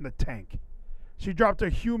shit in the tank. She dropped a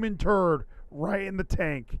human turd right in the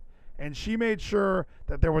tank, and she made sure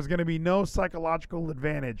that there was going to be no psychological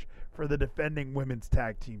advantage for the defending women's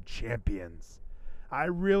tag team champions. I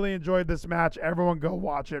really enjoyed this match. Everyone go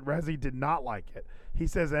watch it. Rezzy did not like it. He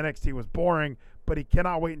says NXT was boring, but he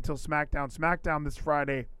cannot wait until SmackDown. SmackDown this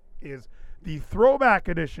Friday is the throwback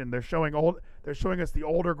edition. They're showing us the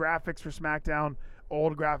older graphics for SmackDown,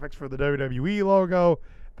 old graphics for the WWE logo.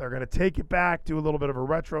 They're going to take it back, do a little bit of a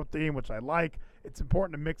retro theme, which I like. It's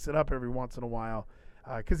important to mix it up every once in a while.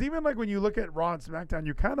 Because even like when you look at Raw and SmackDown,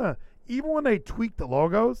 you kind of, even when they tweak the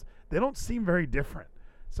logos, they don't seem very different.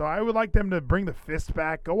 So I would like them to bring the fist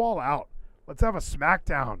back, go all out. Let's have a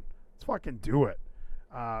SmackDown. Let's fucking do it.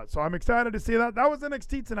 So I'm excited to see that. That was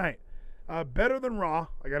NXT tonight. Better than Raw.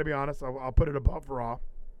 I got to be honest. I'll put it above Raw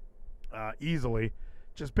easily.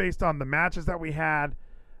 Just based on the matches that we had.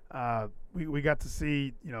 We got to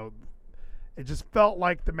see, it just felt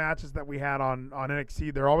like the matches that we had on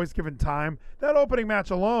NXT. They're always given time. That opening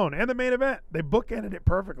match alone and the main event, they bookended it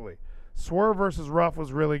perfectly. Swerve versus Ruff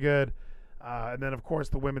was really good. And then, of course,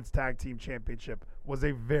 the Women's Tag Team Championship was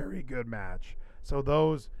a very good match.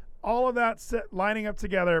 So all of that lining up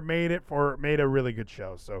together made a really good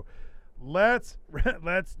show. So let's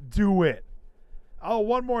do it. Oh,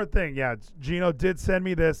 one more thing. Yeah, Gino did send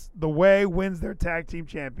me this. The Way wins their tag team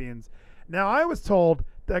champions. Now, I was told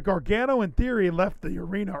that Gargano, in theory, left the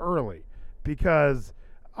arena early because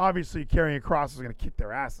obviously Karrion Kross was going to kick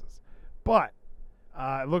their asses. But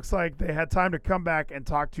it looks like they had time to come back and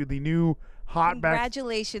talk to the new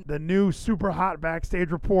Congratulations. The new super hot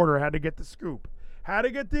backstage reporter had to get the scoop. Had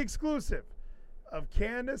to get the exclusive of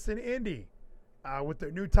Candice and Indy with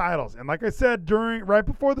their new titles. And like I said, right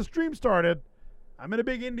before the stream started, I'm in a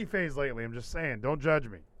big Indy phase lately. I'm just saying, don't judge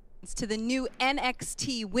me. To the new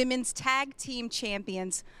NXT Women's Tag Team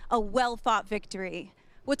Champions, a well-fought victory.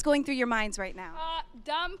 What's going through your minds right now?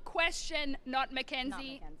 Dumb question, not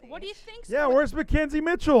Mackenzie. What do you think? Yeah, where's Mackenzie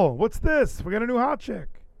Mitchell? What's this? We got a new hot chick.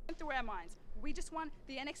 Through our minds. We just won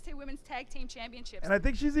the NXT Women's Tag Team Championships. And I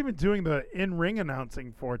think she's even doing the in-ring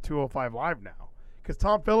announcing for 205 Live now. Because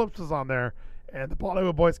Tom Phillips was on there, and the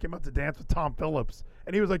Bollywood Boys came out to dance with Tom Phillips.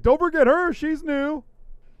 And he was like, don't forget her, she's new.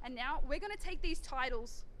 And now we're going to take these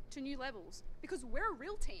titles to new levels because we're a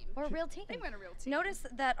real team. We're a real team. I think we're a real team. Notice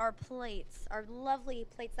that our plates, our lovely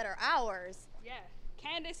plates that are ours. Yeah.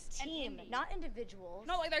 Candice team, not individuals.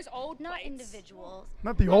 Not like those old plates. Not individuals.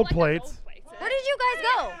 Not the old plates. Where did you guys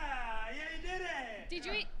go? Yeah, you did it. Did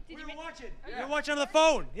you? We were watching. We were watching on the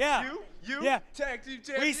phone. Yeah. You? Yeah. Tag team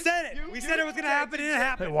champions. We said it. We said it was going to happen, and it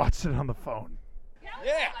happened. They watched it on the phone.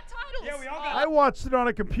 Yeah. Yeah, we all got I watched it on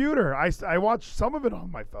a computer. I watched some of it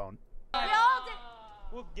on my phone. We all did.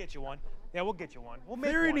 We'll get you one. Yeah, we'll get you one. We'll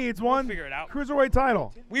make Theory one. needs We'll one. Figure it out. Cruiserweight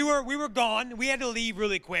title. We were gone. We had to leave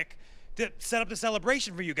really quick to set up the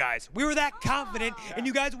celebration for you guys. We were that confident in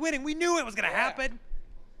you guys winning. We knew it was going to happen.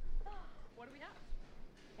 What do we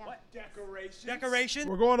have? What? Decorations?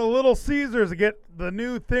 We're going to Little Caesars to get the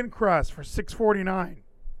new thin crust for $6.49.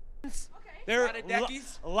 They're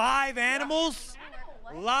live animals.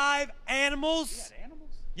 Live animals.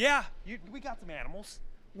 Yeah, we got some animals.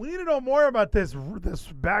 We need to know more about this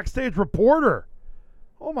backstage reporter.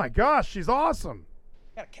 Oh my gosh, she's awesome.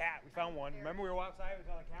 Got a cat. We found one. Remember we were outside? We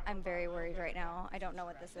found a cat. I'm very worried right now. I don't know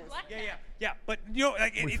what this is. Yeah. But you know,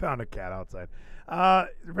 like We found a cat outside.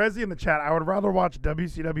 Rezi in the chat, I would rather watch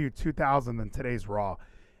WCW 2000 than today's Raw.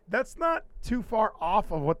 That's not too far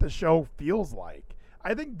off of what the show feels like.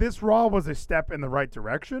 I think this Raw was a step in the right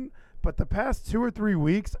direction, but the past 2 or 3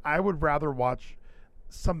 weeks, I would rather watch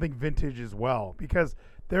something vintage as well, because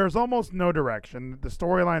there's almost no direction. The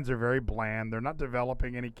storylines are very bland. They're not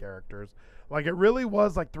developing any characters. Like, it really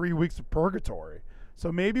was like 3 weeks of purgatory.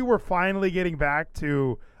 So maybe we're finally getting back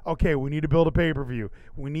to, okay, we need to build a pay-per-view.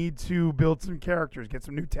 We need to build some characters, get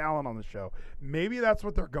some new talent on the show. Maybe that's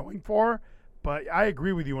what they're going for, but I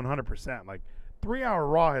agree with you 100%. Like, 3-hour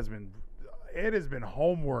Raw has been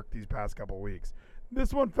homework these past couple weeks.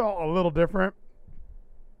 This one felt a little different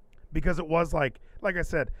because it was like I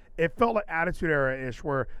said, it felt like Attitude Era-ish,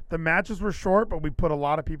 where the matches were short, but we put a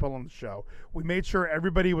lot of people on the show. We made sure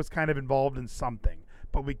everybody was kind of involved in something,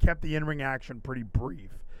 but we kept the in-ring action pretty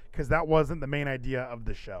brief because that wasn't the main idea of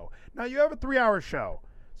the show. Now, you have a 3-hour show,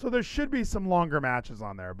 so there should be some longer matches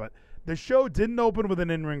on there, but the show didn't open with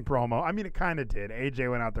an in-ring promo. I mean, it kind of did.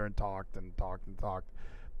 AJ went out there and talked,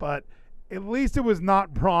 but at least it was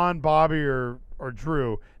not Braun, Bobby, or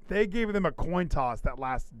Drew. They gave them a coin toss that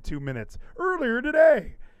lasted 2 minutes earlier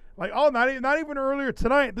today. Like, oh, not even earlier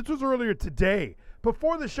tonight. This was earlier today.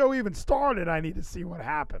 Before the show even started, I need to see what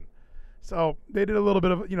happened. So they did a little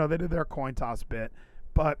bit of, they did their coin toss bit.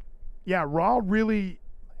 But, yeah, Raw really,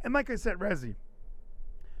 and like I said, Rezi,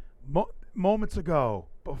 moments ago,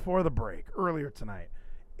 before the break, earlier tonight,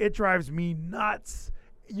 it drives me nuts.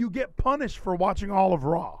 You get punished for watching all of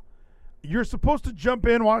Raw. You're supposed to jump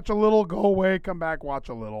in, watch a little, go away, come back, watch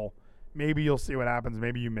a little. Maybe you'll see what happens.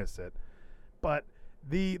 Maybe you miss it. But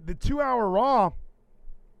the 2-hour Raw,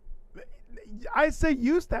 I say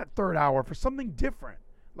use that 3rd hour for something different.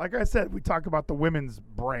 Like I said, we talk about the women's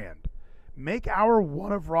brand. Make hour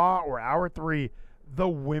 1 of Raw or hour 3 the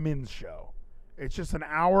women's show. It's just an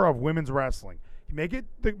hour of women's wrestling. Make it.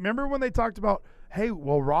 Remember when they talked about, hey,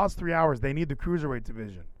 well, Raw's 3 hours. They need the cruiserweight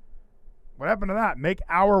division. What happened to that? Make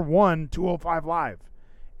hour 1 205 Live,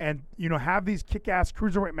 and have these kick-ass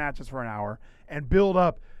cruiserweight matches for an hour and build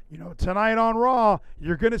up. Tonight on Raw,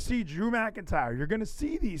 you're gonna see Drew McIntyre. You're gonna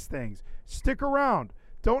see these things. Stick around.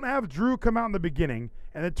 Don't have Drew come out in the beginning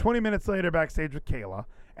and then 20 minutes later backstage with Kayla,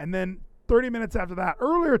 and then 30 minutes after that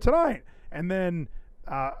earlier tonight, and then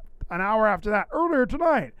an hour after that earlier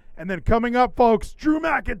tonight, and then coming up, folks, Drew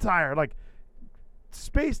McIntyre. Like,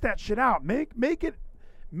 space that shit out. Make it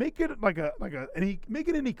make it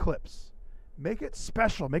an eclipse. Make it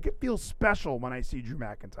special. Make it feel special when I see Drew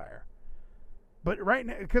McIntyre. But right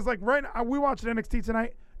now, because right now, we watched NXT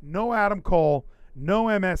tonight. No Adam Cole, no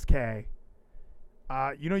MSK.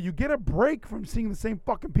 You get a break from seeing the same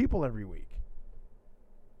fucking people every week.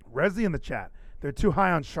 Rezi in the chat, they're too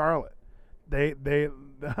high on Charlotte.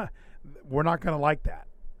 We're not gonna like that.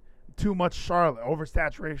 Too much Charlotte,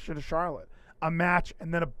 oversaturation of Charlotte. A match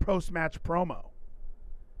and then a post-match promo.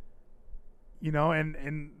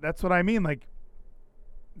 And that's what I mean. Like,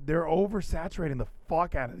 they're oversaturating the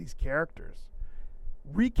fuck out of these characters.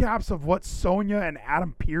 Recaps of what Sonya and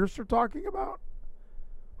Adam Pearce are talking about?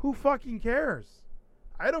 Who fucking cares?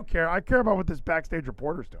 I don't care. I care about what this backstage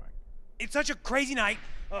reporter's doing. It's such a crazy night.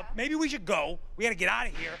 Maybe we should go. We got to get out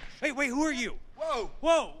of here. Wait, who are you? Whoa.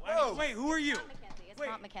 Wait, who are you? It's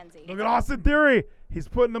not Mackenzie. Look at Austin Theory. He's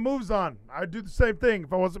putting the moves on. I'd do the same thing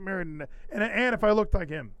if I wasn't married and if I looked like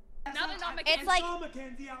him. It's like I saw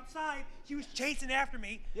Mackenzie outside. She was chasing after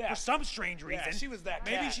me for some strange reason. Yeah, she was that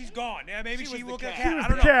Maybe cat. she's gone. Yeah, maybe she will get a She cat. was I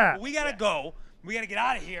don't the know. cat. But we gotta go. We gotta get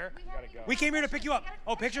out of here. We came here to pick you up.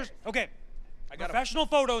 Oh, pictures? Okay. Professional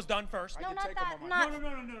photos done first. no, not that.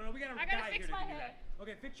 No. We gotta die here to do that.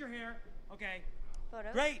 Okay, fix your hair. Okay.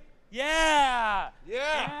 Photos. Great. Yeah.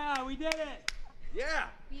 Yeah. We did it. Yeah.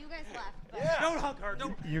 You guys left. But Yeah. Don't hug her.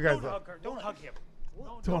 Don't hug her. Don't hug him.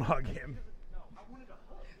 Don't hug him. No, I wanted a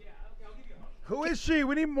hug. Yeah, okay, I'll give you a hug. Who is she?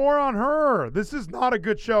 We need more on her. This is not a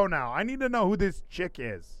good show now. I need to know who this chick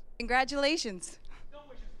is. Congratulations.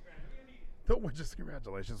 Don't wish us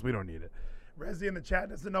congratulations. We don't need it. Rezi in the chat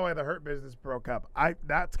doesn't know why the Hurt Business broke up.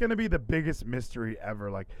 That's going to be the biggest mystery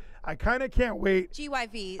ever. Like, I kind of can't wait.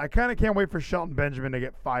 GYV. I kind of can't wait for Shelton Benjamin to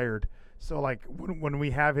get fired So, like, when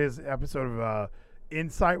we have his episode of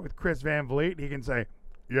Insight with Chris Van Vliet, he can say,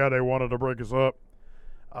 yeah, they wanted to break us up.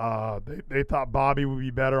 They thought Bobby would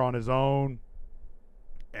be better on his own.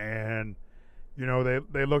 And, you know,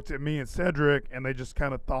 they looked at me and Cedric, and they just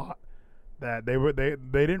kind of thought that they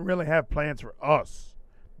didn't really have plans for us.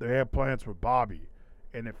 They had plans for Bobby.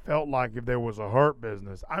 And it felt like if there was a Hurt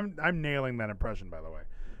Business. I'm nailing that impression, by the way.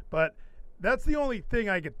 But that's the only thing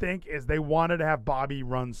I could think is they wanted to have Bobby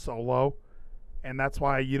run solo. And that's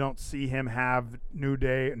why you don't see him have New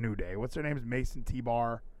Day. What's their name? Mason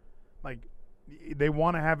T-Bar. Like, they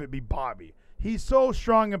want to have it be Bobby. He's so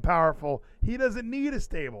strong and powerful. He doesn't need a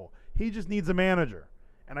stable. He just needs a manager.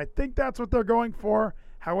 And I think that's what they're going for.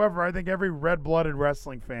 However, I think every red-blooded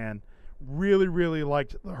wrestling fan really, really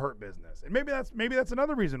liked the Hurt Business. And maybe that's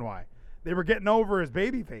another reason why. They were getting over as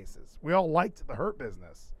baby faces. We all liked the Hurt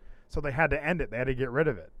Business. So they had to end it. They had to get rid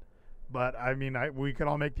of it. But, I mean, we can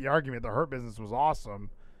all make the argument the Hurt Business was awesome,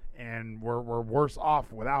 and we're worse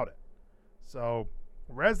off without it. So,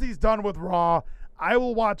 Reslie's done with Raw. I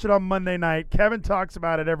will watch it on Monday night. Kevin talks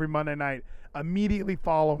about it every Monday night immediately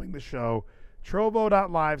following the show.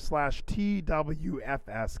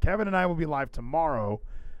 Trovo.live/TWFS. Kevin and I will be live tomorrow,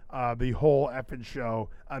 the whole effing show,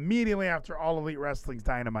 immediately after All Elite Wrestling's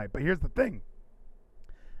Dynamite. But here's the thing.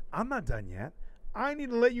 I'm not done yet. I need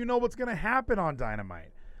to let you know what's going to happen on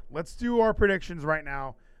Dynamite. Let's do our predictions right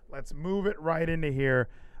now. Let's move it right into here.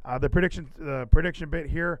 The prediction bit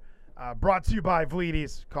here, brought to you by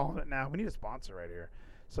Vleeties. Calling it now. We need a sponsor right here.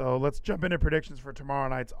 So let's jump into predictions for tomorrow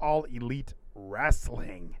night's All Elite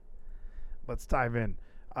Wrestling. Let's dive in.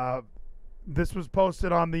 This was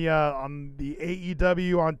posted on the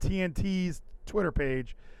AEW on TNT's Twitter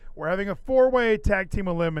page. We're having a 4-way tag team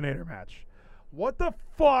eliminator match. What the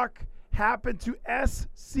fuck happened to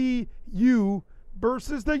SCU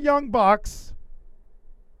versus the Young Bucks?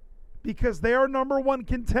 Because they are number one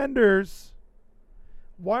contenders.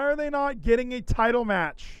 Why are they not getting a title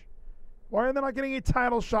match? Why are they not getting a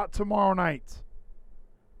title shot tomorrow night?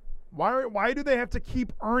 Why do they have to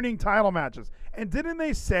keep earning title matches? And didn't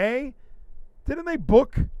they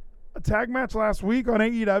book a tag match last week on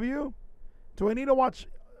AEW? Do I need to watch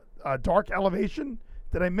Dark Elevation?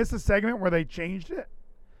 Did I miss a segment where they changed it?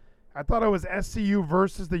 I thought it was SCU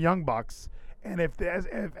versus the Young Bucks. And if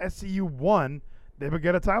SCU won, they would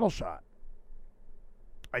get a title shot.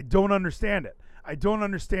 I don't understand it. I don't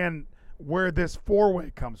understand where this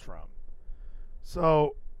 4-way comes from.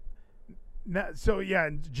 So yeah,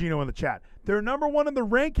 Gino in the chat. They're number one in the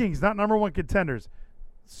rankings, not number one contenders.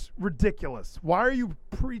 It's ridiculous. Why are you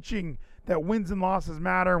preaching that wins and losses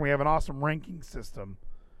matter and we have an awesome ranking system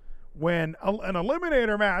when an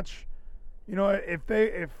eliminator match, you know, if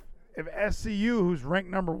SCU, who's ranked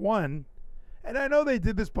number one, and I know they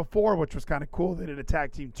did this before, which was kind of cool. They did a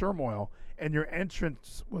tag team turmoil, and your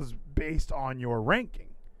entrance was based on your ranking.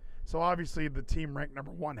 So obviously the team ranked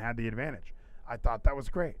number one had the advantage. I thought that was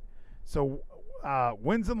great. So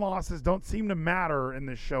wins and losses don't seem to matter in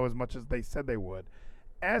this show as much as they said they would.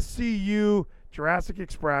 SCU, Jurassic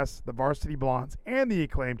Express, the Varsity Blondes, and the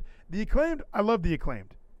Acclaimed. The Acclaimed, I love the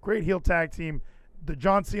Acclaimed. Great heel tag team. The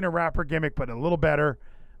John Cena rapper gimmick, but a little better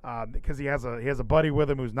because he has a buddy with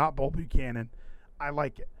him who's not Bull Buchanan. I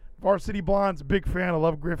like it. Varsity Blondes, big fan. I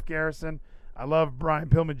love Griff Garrison. I love Brian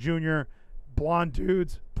Pillman Jr. Blonde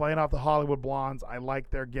dudes playing off the Hollywood Blondes. I like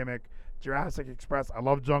their gimmick. Jurassic Express. I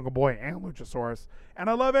love Jungle Boy and Luchasaurus. And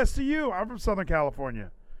I love SCU. I'm from Southern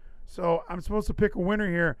California. So I'm supposed to pick a winner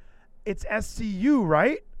here. It's SCU,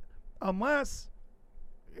 right? Unless,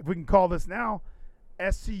 if we can call this now,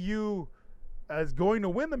 SCU is going to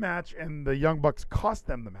win the match and the Young Bucks cost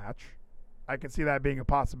them the match. I can see that being a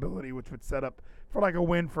possibility, which would set up for like a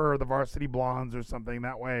win for the Varsity Blondes or something.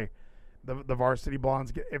 That way, the Varsity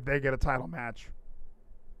Blondes, if they get a title match,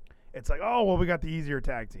 it's like, oh, well, we got the easier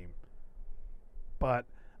tag team. But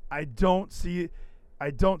I don't see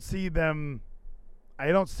the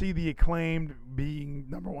Acclaimed being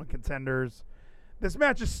number one contenders. This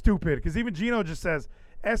match is stupid because even Gino just says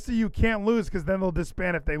SCU can't lose because then they'll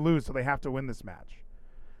disband if they lose, so they have to win this match.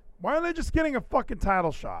 Why are they just getting a fucking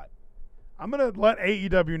title shot? I'm going to let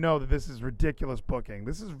AEW know that this is ridiculous booking.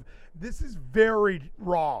 This is very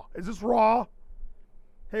Raw. Is this Raw?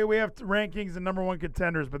 Hey, we have rankings and number one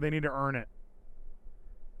contenders, but they need to earn it.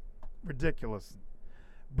 Ridiculous.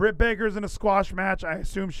 Britt Baker's in a squash match. I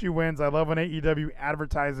assume she wins. I love when AEW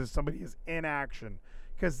advertises somebody is in action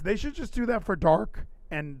because they should just do that for Dark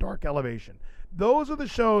and Dark Elevation. Those are the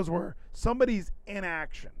shows where somebody's in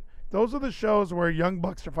action. Those are the shows where Young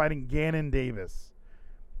Bucks are fighting Gannon Davis.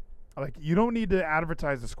 Like, you don't need to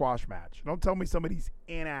advertise a squash match. Don't tell me somebody's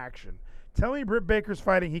in action Tell me Britt Baker's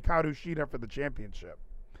fighting Hikaru Shida for the championship.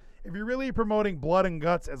 If you're really promoting Blood and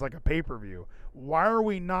Guts as like a pay-per-view, why are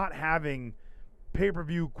we not having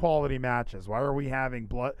pay-per-view quality matches? Why are we having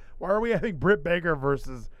Britt Baker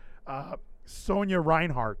versus Sonya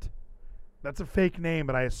Reinhardt? That's a fake name,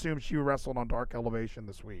 but I assume she wrestled on Dark Elevation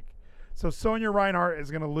this week. So Sonya Reinhardt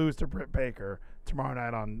is going to lose to Britt Baker tomorrow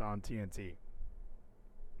night on TNT.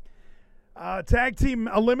 Tag team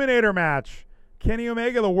eliminator match. Kenny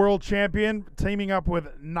Omega, the world champion, teaming up with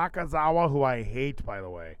Nakazawa, who I hate, by the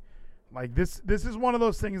way. Like this is one of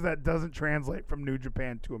those things that doesn't translate from New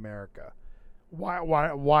Japan to America.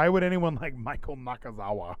 Why would anyone like Michael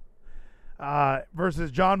Nakazawa? Versus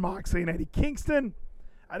Jon Moxley and Eddie Kingston.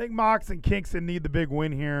 I think Mox and Kingston need the big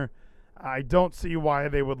win here. I don't see why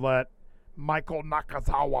they would let Michael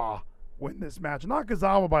Nakazawa win this match.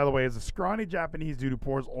 Nakazawa, by the way, is a scrawny Japanese dude who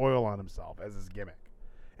pours oil on himself as his gimmick.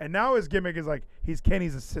 And now his gimmick is like he's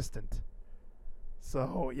Kenny's assistant.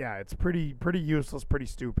 So, yeah, it's pretty useless, pretty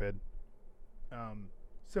stupid.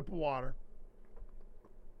 Sip of water.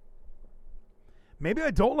 Maybe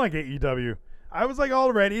I don't like AEW. I was like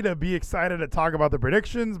all ready to be excited to talk about the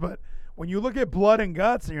predictions, but when you look at Blood and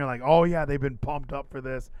Guts and you're like, oh yeah, they've been pumped up for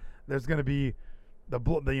this. There's going to be the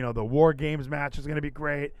War Games match is going to be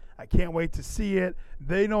great. I can't wait to see it.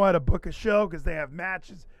 They know how to book a show because they have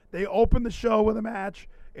matches. They open the show with a match.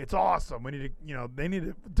 It's awesome. We need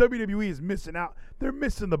to, WWE is missing out. They're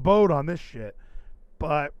missing the boat on this shit.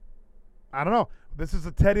 But I don't know. This is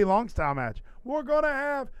a Teddy Long style match. We're going to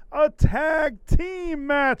have a tag team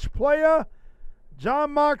match, playa.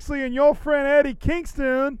 Jon Moxley and your friend Eddie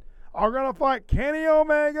Kingston are going to fight Kenny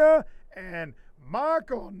Omega and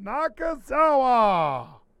Michael Nakazawa.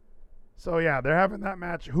 So, yeah, they're having that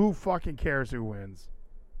match. Who fucking cares who wins?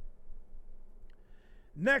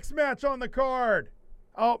 Next match on the card.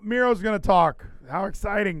 Oh, Miro's going to talk. How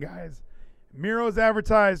exciting, guys. Miro's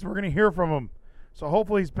advertised. We're going to hear from him. So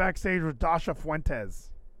hopefully he's backstage with Dasha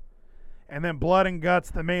Fuentes. And then Blood and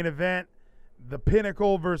Guts, the main event. The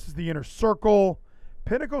Pinnacle versus the Inner Circle.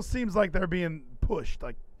 Pinnacle seems like they're being pushed.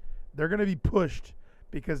 Like they're going to be pushed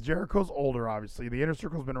because Jericho's older, obviously. The Inner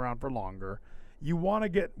Circle's been around for longer. You want to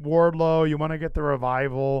get Wardlow. You want to get the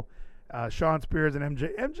Revival. Shawn Spears and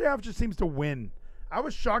MJ. MJF just seems to win. I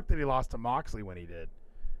was shocked that he lost to Moxley when he did.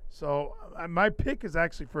 So my pick is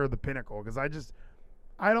actually for the Pinnacle because I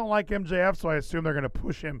don't like MJF, so I assume they're going to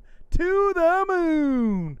push him to the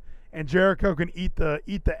moon. And Jericho can eat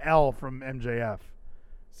the L from MJF.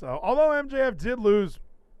 So although MJF did lose,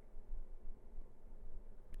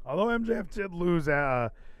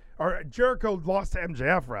 or Jericho lost to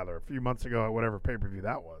MJF rather a few months ago at whatever pay-per-view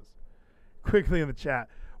that was. Quickly in the chat,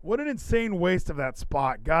 what an insane waste of that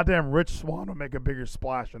spot. Goddamn Rich Swann will make a bigger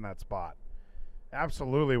splash in that spot.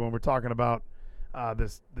 Absolutely, when we're talking about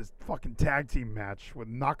this fucking tag team match with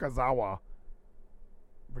Nakazawa.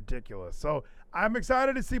 Ridiculous. So I'm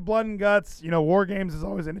excited to see Blood and Guts. War Games is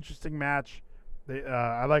always an interesting match.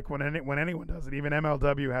 I like when anyone does it. Even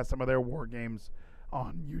MLW has some of their War Games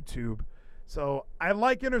on YouTube. So I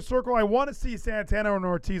like Inner Circle. I want to see Santana and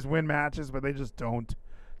Ortiz win matches, but they just don't.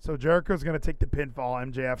 So Jericho's going to take the pinfall.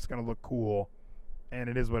 MJF's going to look cool. And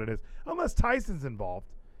it is what it is. Unless Tyson's involved.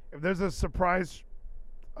 If there's a surprise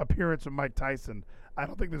appearance of Mike Tyson, I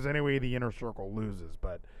don't think there's any way the Inner Circle loses.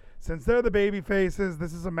 But since they're the baby faces,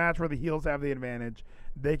 this is a match where the heels have the advantage.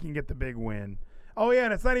 They can get the big win. Oh, yeah,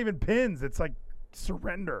 and it's not even pins. It's like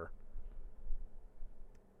surrender.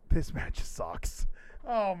 This match sucks.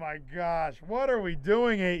 Oh, my gosh. What are we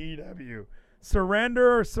doing, AEW?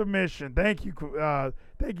 Surrender or submission? Thank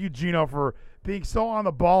you, Gino, for being so on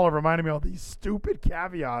the ball of reminding me of all these stupid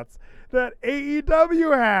caveats that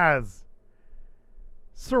AEW has.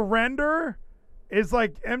 Surrender is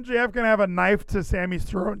like MJF going to have a knife to Sammy's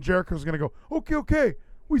throat and Jericho's going to go, okay,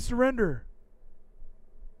 we surrender.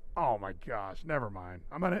 Oh, my gosh. Never mind.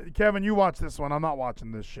 Kevin, you watch this one. I'm not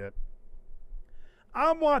watching this shit.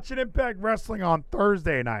 I'm watching Impact Wrestling on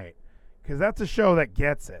Thursday night because that's a show that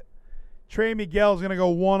gets it. Trey Miguel is going to go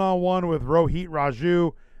one-on-one with Rohit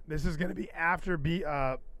Raju. This is going to be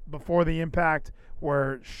before the Impact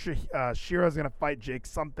where Shira is going to fight Jake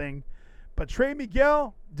something. But Trey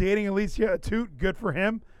Miguel dating Alicia Atout, good for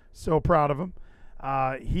him. So proud of him.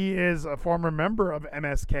 He is a former member of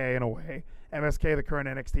MSK in a way. MSK, the current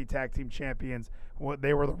NXT Tag Team Champions.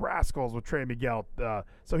 They were the Rascals with Trey Miguel.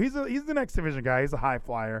 So he's the next division guy. He's a high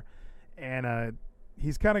flyer. And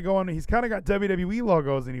he's kind of got WWE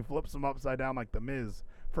logos, and he flips them upside down like The Miz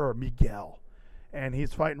for Miguel. And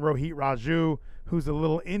he's fighting Rohit Raju, who's a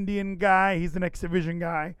little Indian guy. He's the next division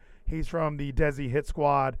guy. He's from the Desi Hit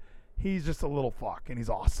Squad. He's just a little fuck, and he's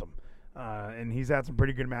awesome. And he's had some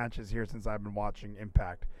pretty good matches here since I've been watching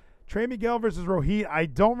Impact. Trey Miguel versus Rohit. I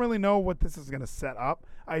don't really know what this is going to set up.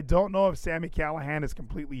 I don't know if Sami Callihan is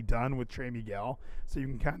completely done with Trey Miguel, so you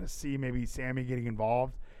can kind of see maybe Sami getting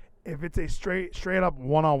involved. If it's a straight up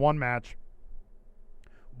one-on-one match,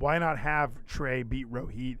 why not have Trey beat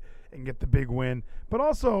Rohit and get the big win? But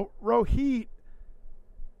also, Rohit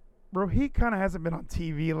kind of hasn't been on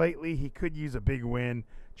TV lately. He could use a big win.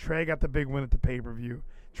 Trey got the big win at the pay-per-view.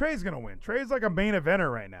 Trey's going to win. Trey's like a main eventer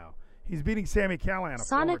right now. He's beating Sami Callihan.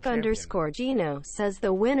 Sonic_Gino says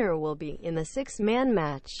the winner will be in the 6-man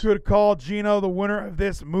match. Good call, Gino. The winner of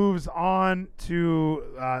this moves on to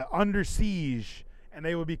Under Siege, and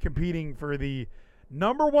they will be competing for the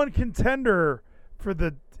number 1 contender for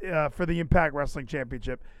the Impact Wrestling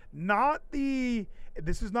Championship.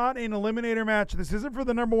 This is not an eliminator match. This isn't for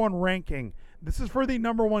the number 1 ranking. This is for the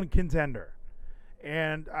number 1 contender.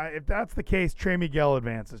 And if that's the case, Trey Miguel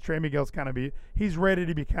advances. Trey Miguel's he's ready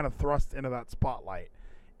to be kind of thrust into that spotlight.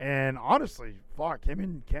 And honestly, fuck, him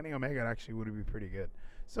and Kenny Omega actually would be pretty good.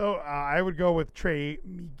 So I would go with Trey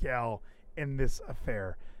Miguel in this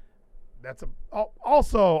affair. That's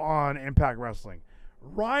also on Impact Wrestling.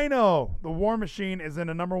 Rhino, the War Machine, is in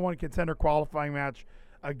a number 1 contender qualifying match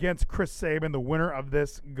against Chris Sabin. The winner of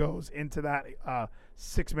this goes into that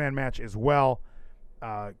 6-man match as well.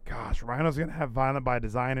 Rhino's going to have Violent by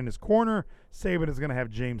Design in his corner. Sabin is going to have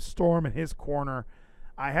James Storm in his corner.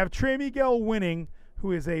 I have Trey Miguel winning,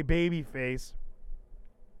 who is a baby face.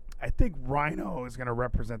 I think Rhino is going to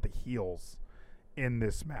represent the heels in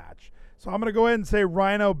this match. So I'm going to go ahead and say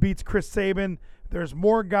Rhino beats Chris Sabin. There's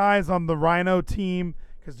more guys on the Rhino team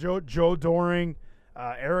because Joe Doring,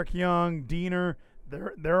 Eric Young, Diener,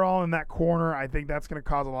 they're all in that corner. I think that's going to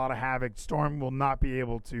cause a lot of havoc. Storm will not be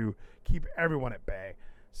able to keep everyone at bay.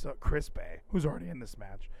 So Chris Bay, who's already in this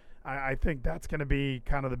match, I think that's going to be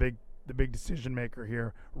kind of the big decision maker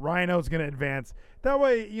here. Rhino's going to advance. That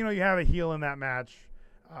way, you have a heel in that match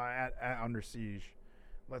at Under Siege.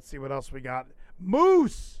 Let's see what else we got.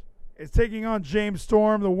 Moose is taking on James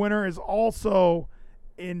Storm. The winner is also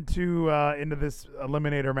into this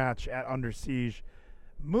eliminator match at Under Siege.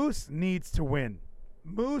 Moose needs to win.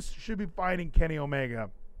 Moose should be fighting Kenny Omega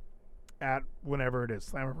at whenever it is,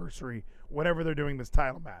 Slammiversary, whenever they're doing this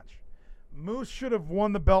title match. Moose should have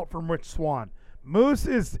won the belt from Rich Swann. Moose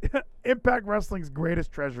is Impact Wrestling's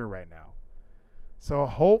greatest treasure right now. So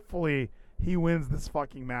hopefully he wins this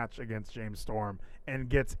fucking match against James Storm and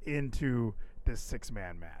gets into this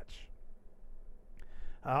 6-man match.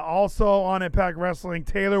 Also on Impact Wrestling,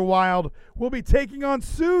 Taylor Wilde will be taking on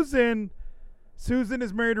Susan. Susan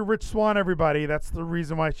is married to Rich Swann, everybody. That's the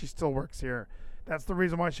reason why she still works here. That's the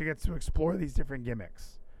reason why she gets to explore these different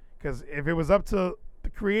gimmicks. Because if it was up to the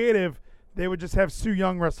creative, they would just have Su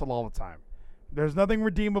Yung wrestle all the time. There's nothing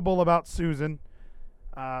redeemable about Susan.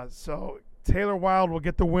 So Taylor Wilde will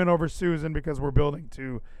get the win over Susan because we're building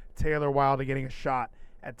to Taylor Wilde getting a shot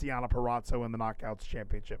at Deonna Purrazzo in the Knockouts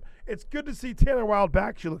Championship. It's good to see Taylor Wilde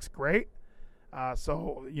back. She looks great.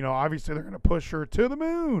 So, obviously they're going to push her to the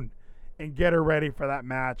moon and get her ready for that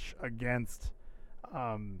match against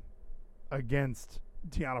Deonna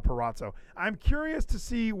Purrazzo. I'm curious to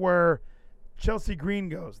see where Chelsea Green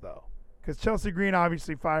goes, though, because Chelsea Green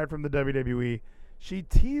obviously fired from the WWE. She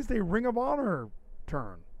teased a Ring of Honor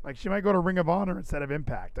turn. Like, she might go to Ring of Honor instead of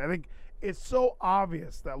Impact. I think it's so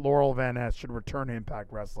obvious that Laurel Van Ness should return to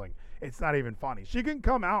Impact Wrestling. It's not even funny. She can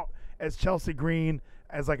come out as Chelsea Green,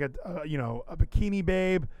 as like a bikini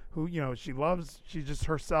babe who, she's just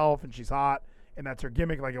herself and she's hot, and that's her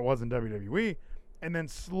gimmick like it was in WWE, and then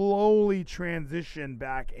slowly transition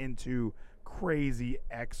back into crazy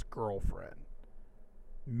ex-girlfriend.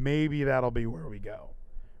 Maybe that'll be where we go.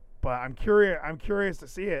 But I'm curious to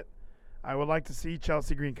see it. I would like to see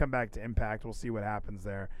Chelsea Green come back to Impact. We'll see what happens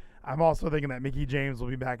there. I'm also thinking that Mickie James will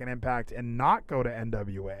be back in Impact and not go to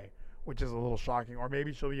NWA, which is a little shocking. Or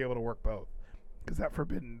maybe she'll be able to work both, because that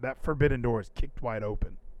forbidden door is kicked wide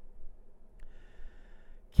open.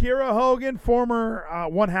 Kiera Hogan, former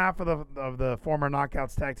one half of the former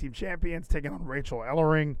Knockouts Tag Team Champions, taking on Rachel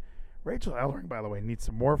Ellering. Rachel Ellering, by the way, needs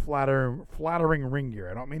some more flattering ring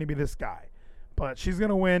gear. I don't mean to be this guy, but she's going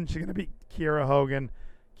to win. She's going to beat Kiera Hogan.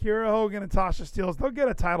 Kiera Hogan and Tasha Steelz, they'll get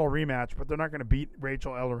a title rematch, but they're not going to beat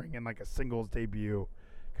Rachel Ellering in like a singles debut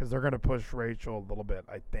because they're going to push Rachel a little bit,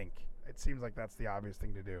 I think. It seems like that's the obvious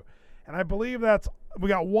thing to do. And I believe we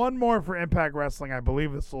got one more for Impact Wrestling. I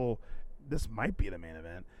believe this might be the main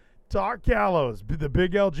event. Doc Gallows, the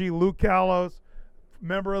big LG Luke Gallows,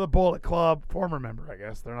 member of the Bullet Club, former member, I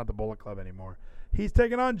guess. They're not the Bullet Club anymore. He's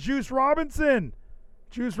taking on Juice Robinson.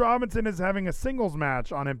 Juice Robinson is having a singles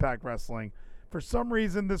match on Impact Wrestling For some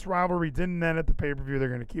reason, this rivalry didn't end at the pay-per-view. They're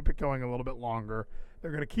going to keep it going a little bit longer.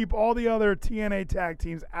 They're going to keep all the other TNA tag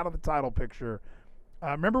teams out of the title picture.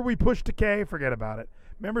 Remember we pushed Decay? Forget about it.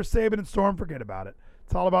 Remember Sabin and Storm? Forget about it.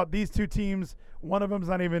 It's all about these two teams. One of them's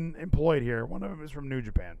not even employed here. One of them is from New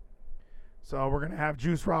Japan. So we're going to have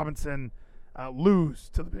Juice Robinson lose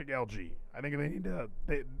to the big LG. I think they need to.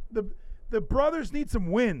 The brothers need some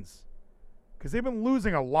wins because they've been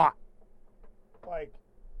losing a lot. Like,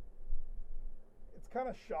 it's kind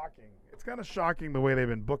of shocking. It's kind of shocking the way they've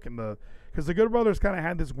been booking because the Good Brothers kind of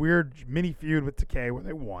had this weird mini feud with Decay where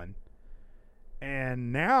they won.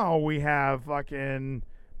 And now we have fucking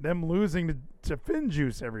them losing to Finn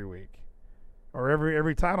Juice every week. Or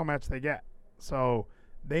every title match they get. So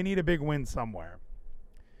they need a big win somewhere.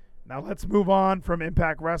 Now let's move on from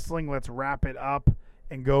Impact Wrestling. Let's wrap it up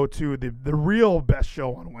and go to the real best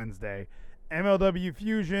show on Wednesday. MLW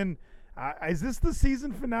Fusion. Is this the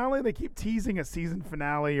season finale? They keep teasing a season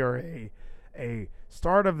finale or a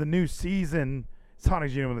start of the new season.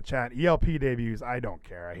 Sonic Gino in the chat. ELP debuts. I don't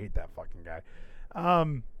care. I hate that fucking guy.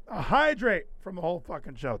 A hydrate from the whole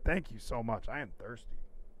fucking show. Thank you so much. I am thirsty.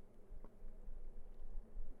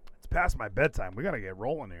 It's past my bedtime. We got to get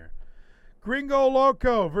rolling here. Gringo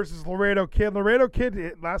Loco versus Laredo Kid. Laredo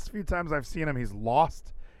Kid, last few times I've seen him, he's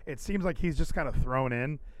lost. It seems like he's just kind of thrown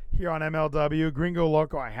in here on MLW. Gringo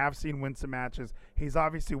Loco, I have seen win some matches. He's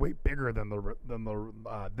obviously way bigger than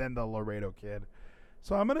the Laredo Kid.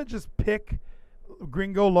 So I'm going to just pick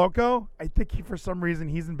Gringo Loco. I think for some reason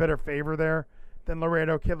he's in better favor there than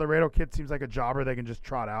Laredo Kid. Laredo Kid seems like a jobber they can just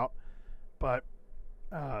trot out. But,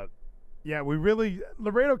 yeah,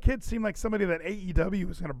 Laredo Kid seemed like somebody that AEW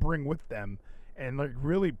was going to bring with them and like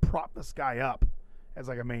really prop this guy up as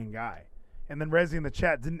like a main guy. And then Resi in the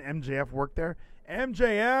chat, didn't MJF work there?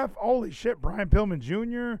 MJF, holy shit, Brian Pillman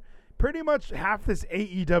Jr., pretty much half this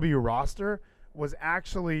AEW roster was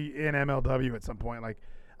actually in MLW at some point. Like,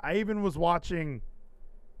 I even was watching,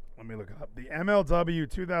 let me look it up, the MLW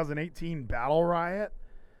 2018 Battle Riot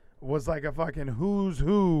was like a fucking who's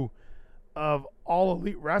who of all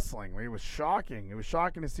elite wrestling. It was shocking. It was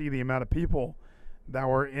shocking to see the amount of people that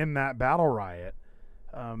were in that Battle Riot.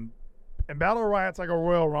 And Battle Riot's like a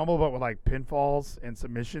Royal Rumble, but with like pinfalls and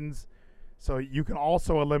submissions. So you can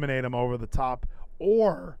also eliminate him over the top,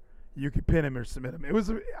 or you could pin him or submit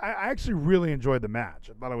him. I actually really enjoyed the match.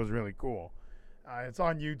 I thought it was really cool. It's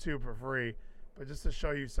on YouTube for free, but just to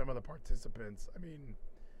show you some of the participants. I mean,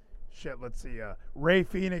 shit, let's see. Ray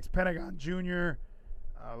Phoenix, Pentagon Jr.,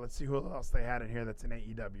 let's see who else they had in here that's in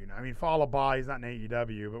AEW now. I mean, Fall Ba, he's not in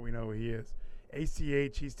AEW, but we know who he is.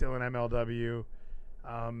 ACH, he's still in MLW.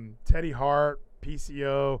 Teddy Hart,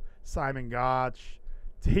 PCO, Simon Gotch,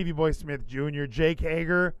 Davey Boy Smith Jr., Jake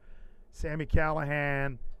Hager, Sammy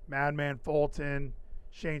Callahan, Madman Fulton,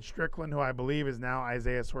 Shane Strickland, who I believe is now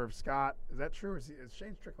Isaiah Swerve Scott. Is that true? Is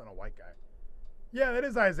Shane Strickland a white guy? Yeah, that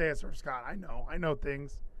is Isaiah Swerve Scott. I know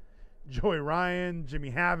things. Joey Ryan,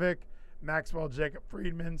 Jimmy Havoc, Maxwell Jacob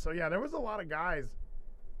Friedman. So, yeah, there was a lot of guys.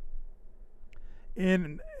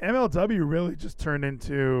 In MLW really just turned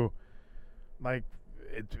into, like,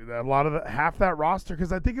 a lot of half that roster,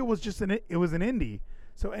 because I think it was just an indie,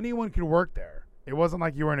 so anyone could work there. It wasn't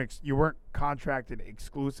like you weren't contracted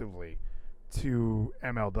exclusively to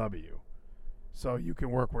MLW, so you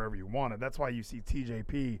can work wherever you wanted. That's why you see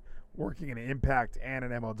TJP working in Impact and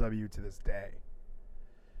in MLW to this day.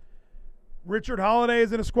 Richard Holiday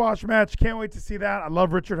is in a squash match. Can't wait to see that. I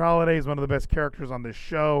love Richard Holiday. He's one of the best characters on this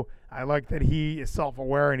show. I like that he is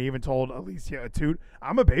self-aware, and he even told Alicia Atut,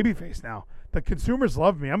 I'm a babyface now. The consumers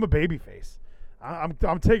love me. I'm a babyface. I'm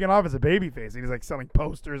taking off as a babyface. And he's like selling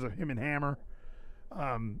posters of him and Hammer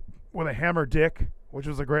with a Hammer Dick, which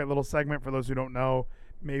was a great little segment for those who don't know.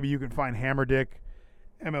 Maybe you can find Hammer Dick,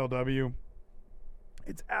 MLW.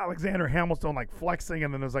 It's Alexander Hamilton like flexing,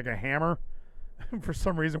 and then there's like a hammer for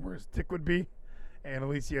some reason where his dick would be. And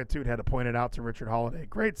Alicia Toot had to point it out to Richard Holiday.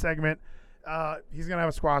 Great segment. He's going to have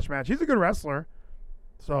a squash match. He's a good wrestler.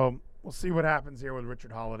 So we'll see what happens here with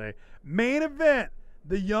Richard Holiday. Main event,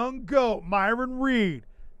 the young GOAT, Myron Reed,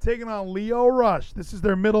 taking on Leo Rush. This is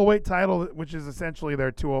their middleweight title, which is essentially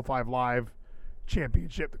their 205 Live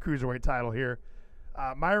championship, the cruiserweight title here.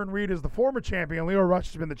 Myron Reed is the former champion. Leo Rush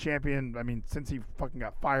has been the champion, since he fucking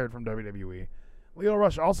got fired from WWE. Leo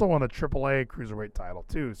Rush also won a AAA cruiserweight title,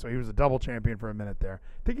 too, so he was a double champion for a minute there.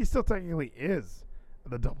 I think he still technically is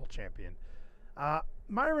the double champion.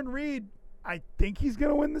 Myron Reed, I think he's going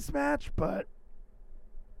to win this match, but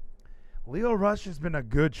Leo Rush has been a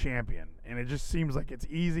good champion, and it just seems like it's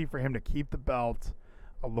easy for him to keep the belt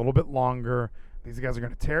a little bit longer. These guys are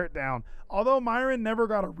going to tear it down. Although Myron never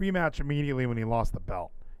got a rematch immediately when he lost the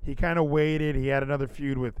belt. He kind of waited. He had another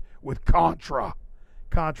feud with Contra.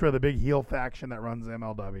 Contra, the big heel faction that runs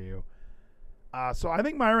MLW. So I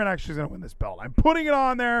think Myron actually is going to win this belt. I'm putting it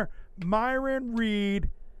on there. Myron Reed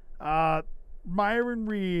will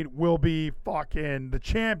be fucking the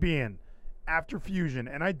champion after Fusion.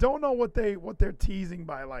 And I don't know what they're teasing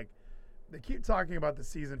by, like, they keep talking about the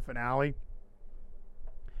season finale.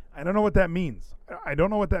 I don't know what that means. I don't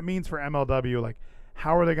know what that means for MLW. Like,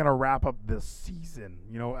 how are they going to wrap up this season?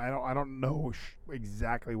 You know, I don't know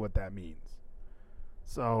exactly what that means.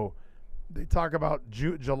 So they talk about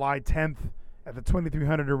July 10th at the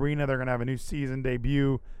 2300 Arena. They're going to have a new season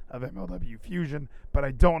debut of MLW Fusion. But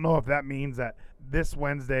I don't know if that means that this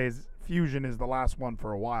Wednesday's Fusion is the last one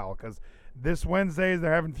for a while. Because this Wednesday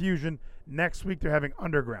they're having Fusion. Next week they're having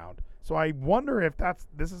Underground. So I wonder if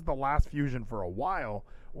this is the last Fusion for a while,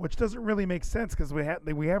 which doesn't really make sense because we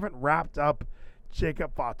haven't wrapped up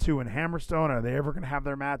Jacob Fatu and Hammerstone. Are they ever going to have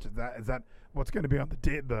their match? Is that what's going to be on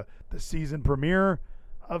the season premiere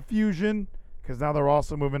of Fusion? Because now they're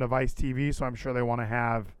also moving to Vice TV, so I'm sure they want to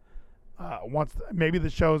have maybe the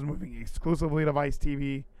show's moving exclusively to Vice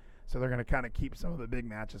TV, so they're going to kind of keep some of the big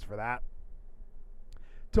matches for that.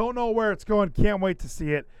 Don't know where it's going. Can't wait to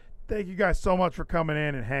see it. Thank you guys so much for coming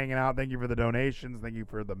in and hanging out. Thank you for the donations. Thank you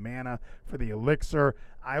for the mana, for the elixir.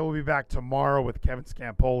 I will be back tomorrow with Kevin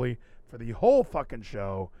Scampoli for the whole fucking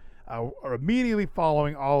show, immediately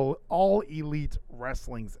following all Elite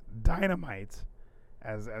Wrestling's Dynamite,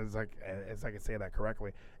 as I can say that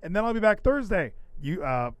correctly. And then I'll be back Thursday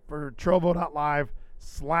for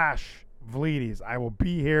Trovo.live/Vleeties. I will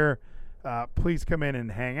be here. Please come in and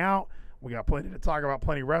hang out. We got plenty to talk about,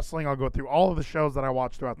 plenty of wrestling. I'll go through all of the shows that I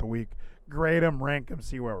watched throughout the week, grade them, rank them,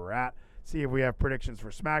 see where we're at, see if we have predictions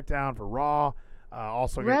for SmackDown, for Raw.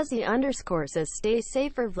 Also, Resi_ says, stay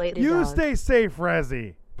safe for Vlady. You stay safe,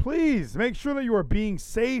 Resi. Please make sure that you are being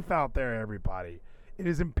safe out there, everybody. It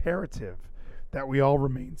is imperative that we all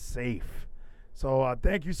remain safe. So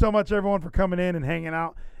thank you so much, everyone, for coming in and hanging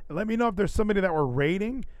out. And let me know if there's somebody that we're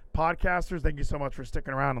rating. Podcasters, thank you so much for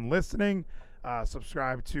sticking around and listening.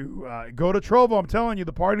 Subscribe to, go to Trovo. I'm telling you,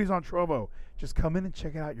 the party's on Trovo. Just come in and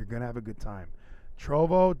check it out. You're going to have a good time.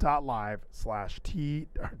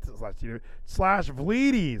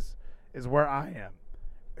 Trovo.live/Vleeties is where I am.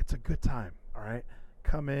 It's a good time, all right?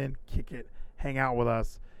 Come in, kick it, hang out with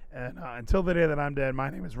us. And until the day that I'm dead,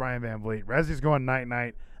 my name is Ryan Van Vliet. Resi's going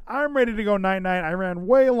night-night. I'm ready to go night-night. I ran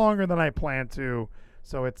way longer than I planned to.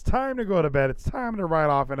 So it's time to go to bed. It's time to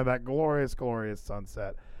ride off into that glorious, glorious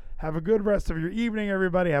sunset. Have a good rest of your evening,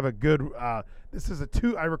 everybody. Have a good, I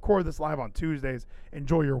record this live on Tuesdays.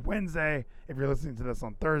 Enjoy your Wednesday. If you're listening to this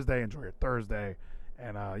on Thursday, enjoy your Thursday.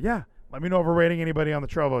 And, let me know if we're rating anybody on the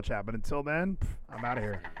Trovo chat. But until then, I'm out of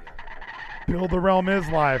here. Build the Realm is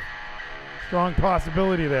live. Strong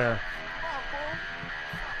possibility there.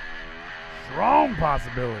 Strong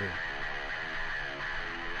possibility.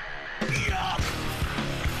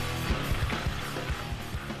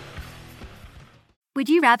 Would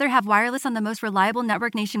you rather have wireless on the most reliable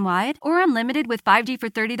network nationwide or unlimited with 5G for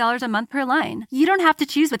 $30 a month per line? You don't have to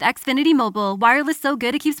choose with Xfinity Mobile. Wireless so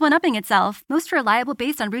good it keeps one-upping itself. Most reliable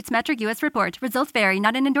based on RootMetric US report. Results vary,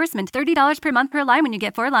 not an endorsement. $30 per month per line when you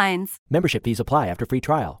get 4 lines. Membership fees apply after free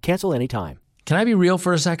trial. Cancel anytime. Can I be real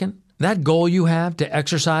for a second? That goal you have to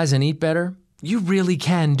exercise and eat better, you really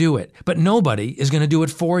can do it. But nobody is going to do it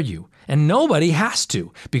for you. And nobody has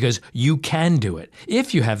to, because you can do it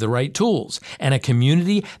if you have the right tools and a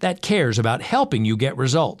community that cares about helping you get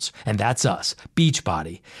results. And that's us,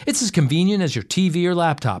 Beachbody. It's as convenient as your TV or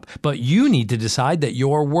laptop, but you need to decide that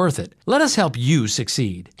you're worth it. Let us help you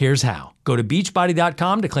succeed. Here's how. Go to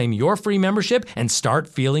beachbody.com to claim your free membership and start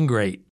feeling great.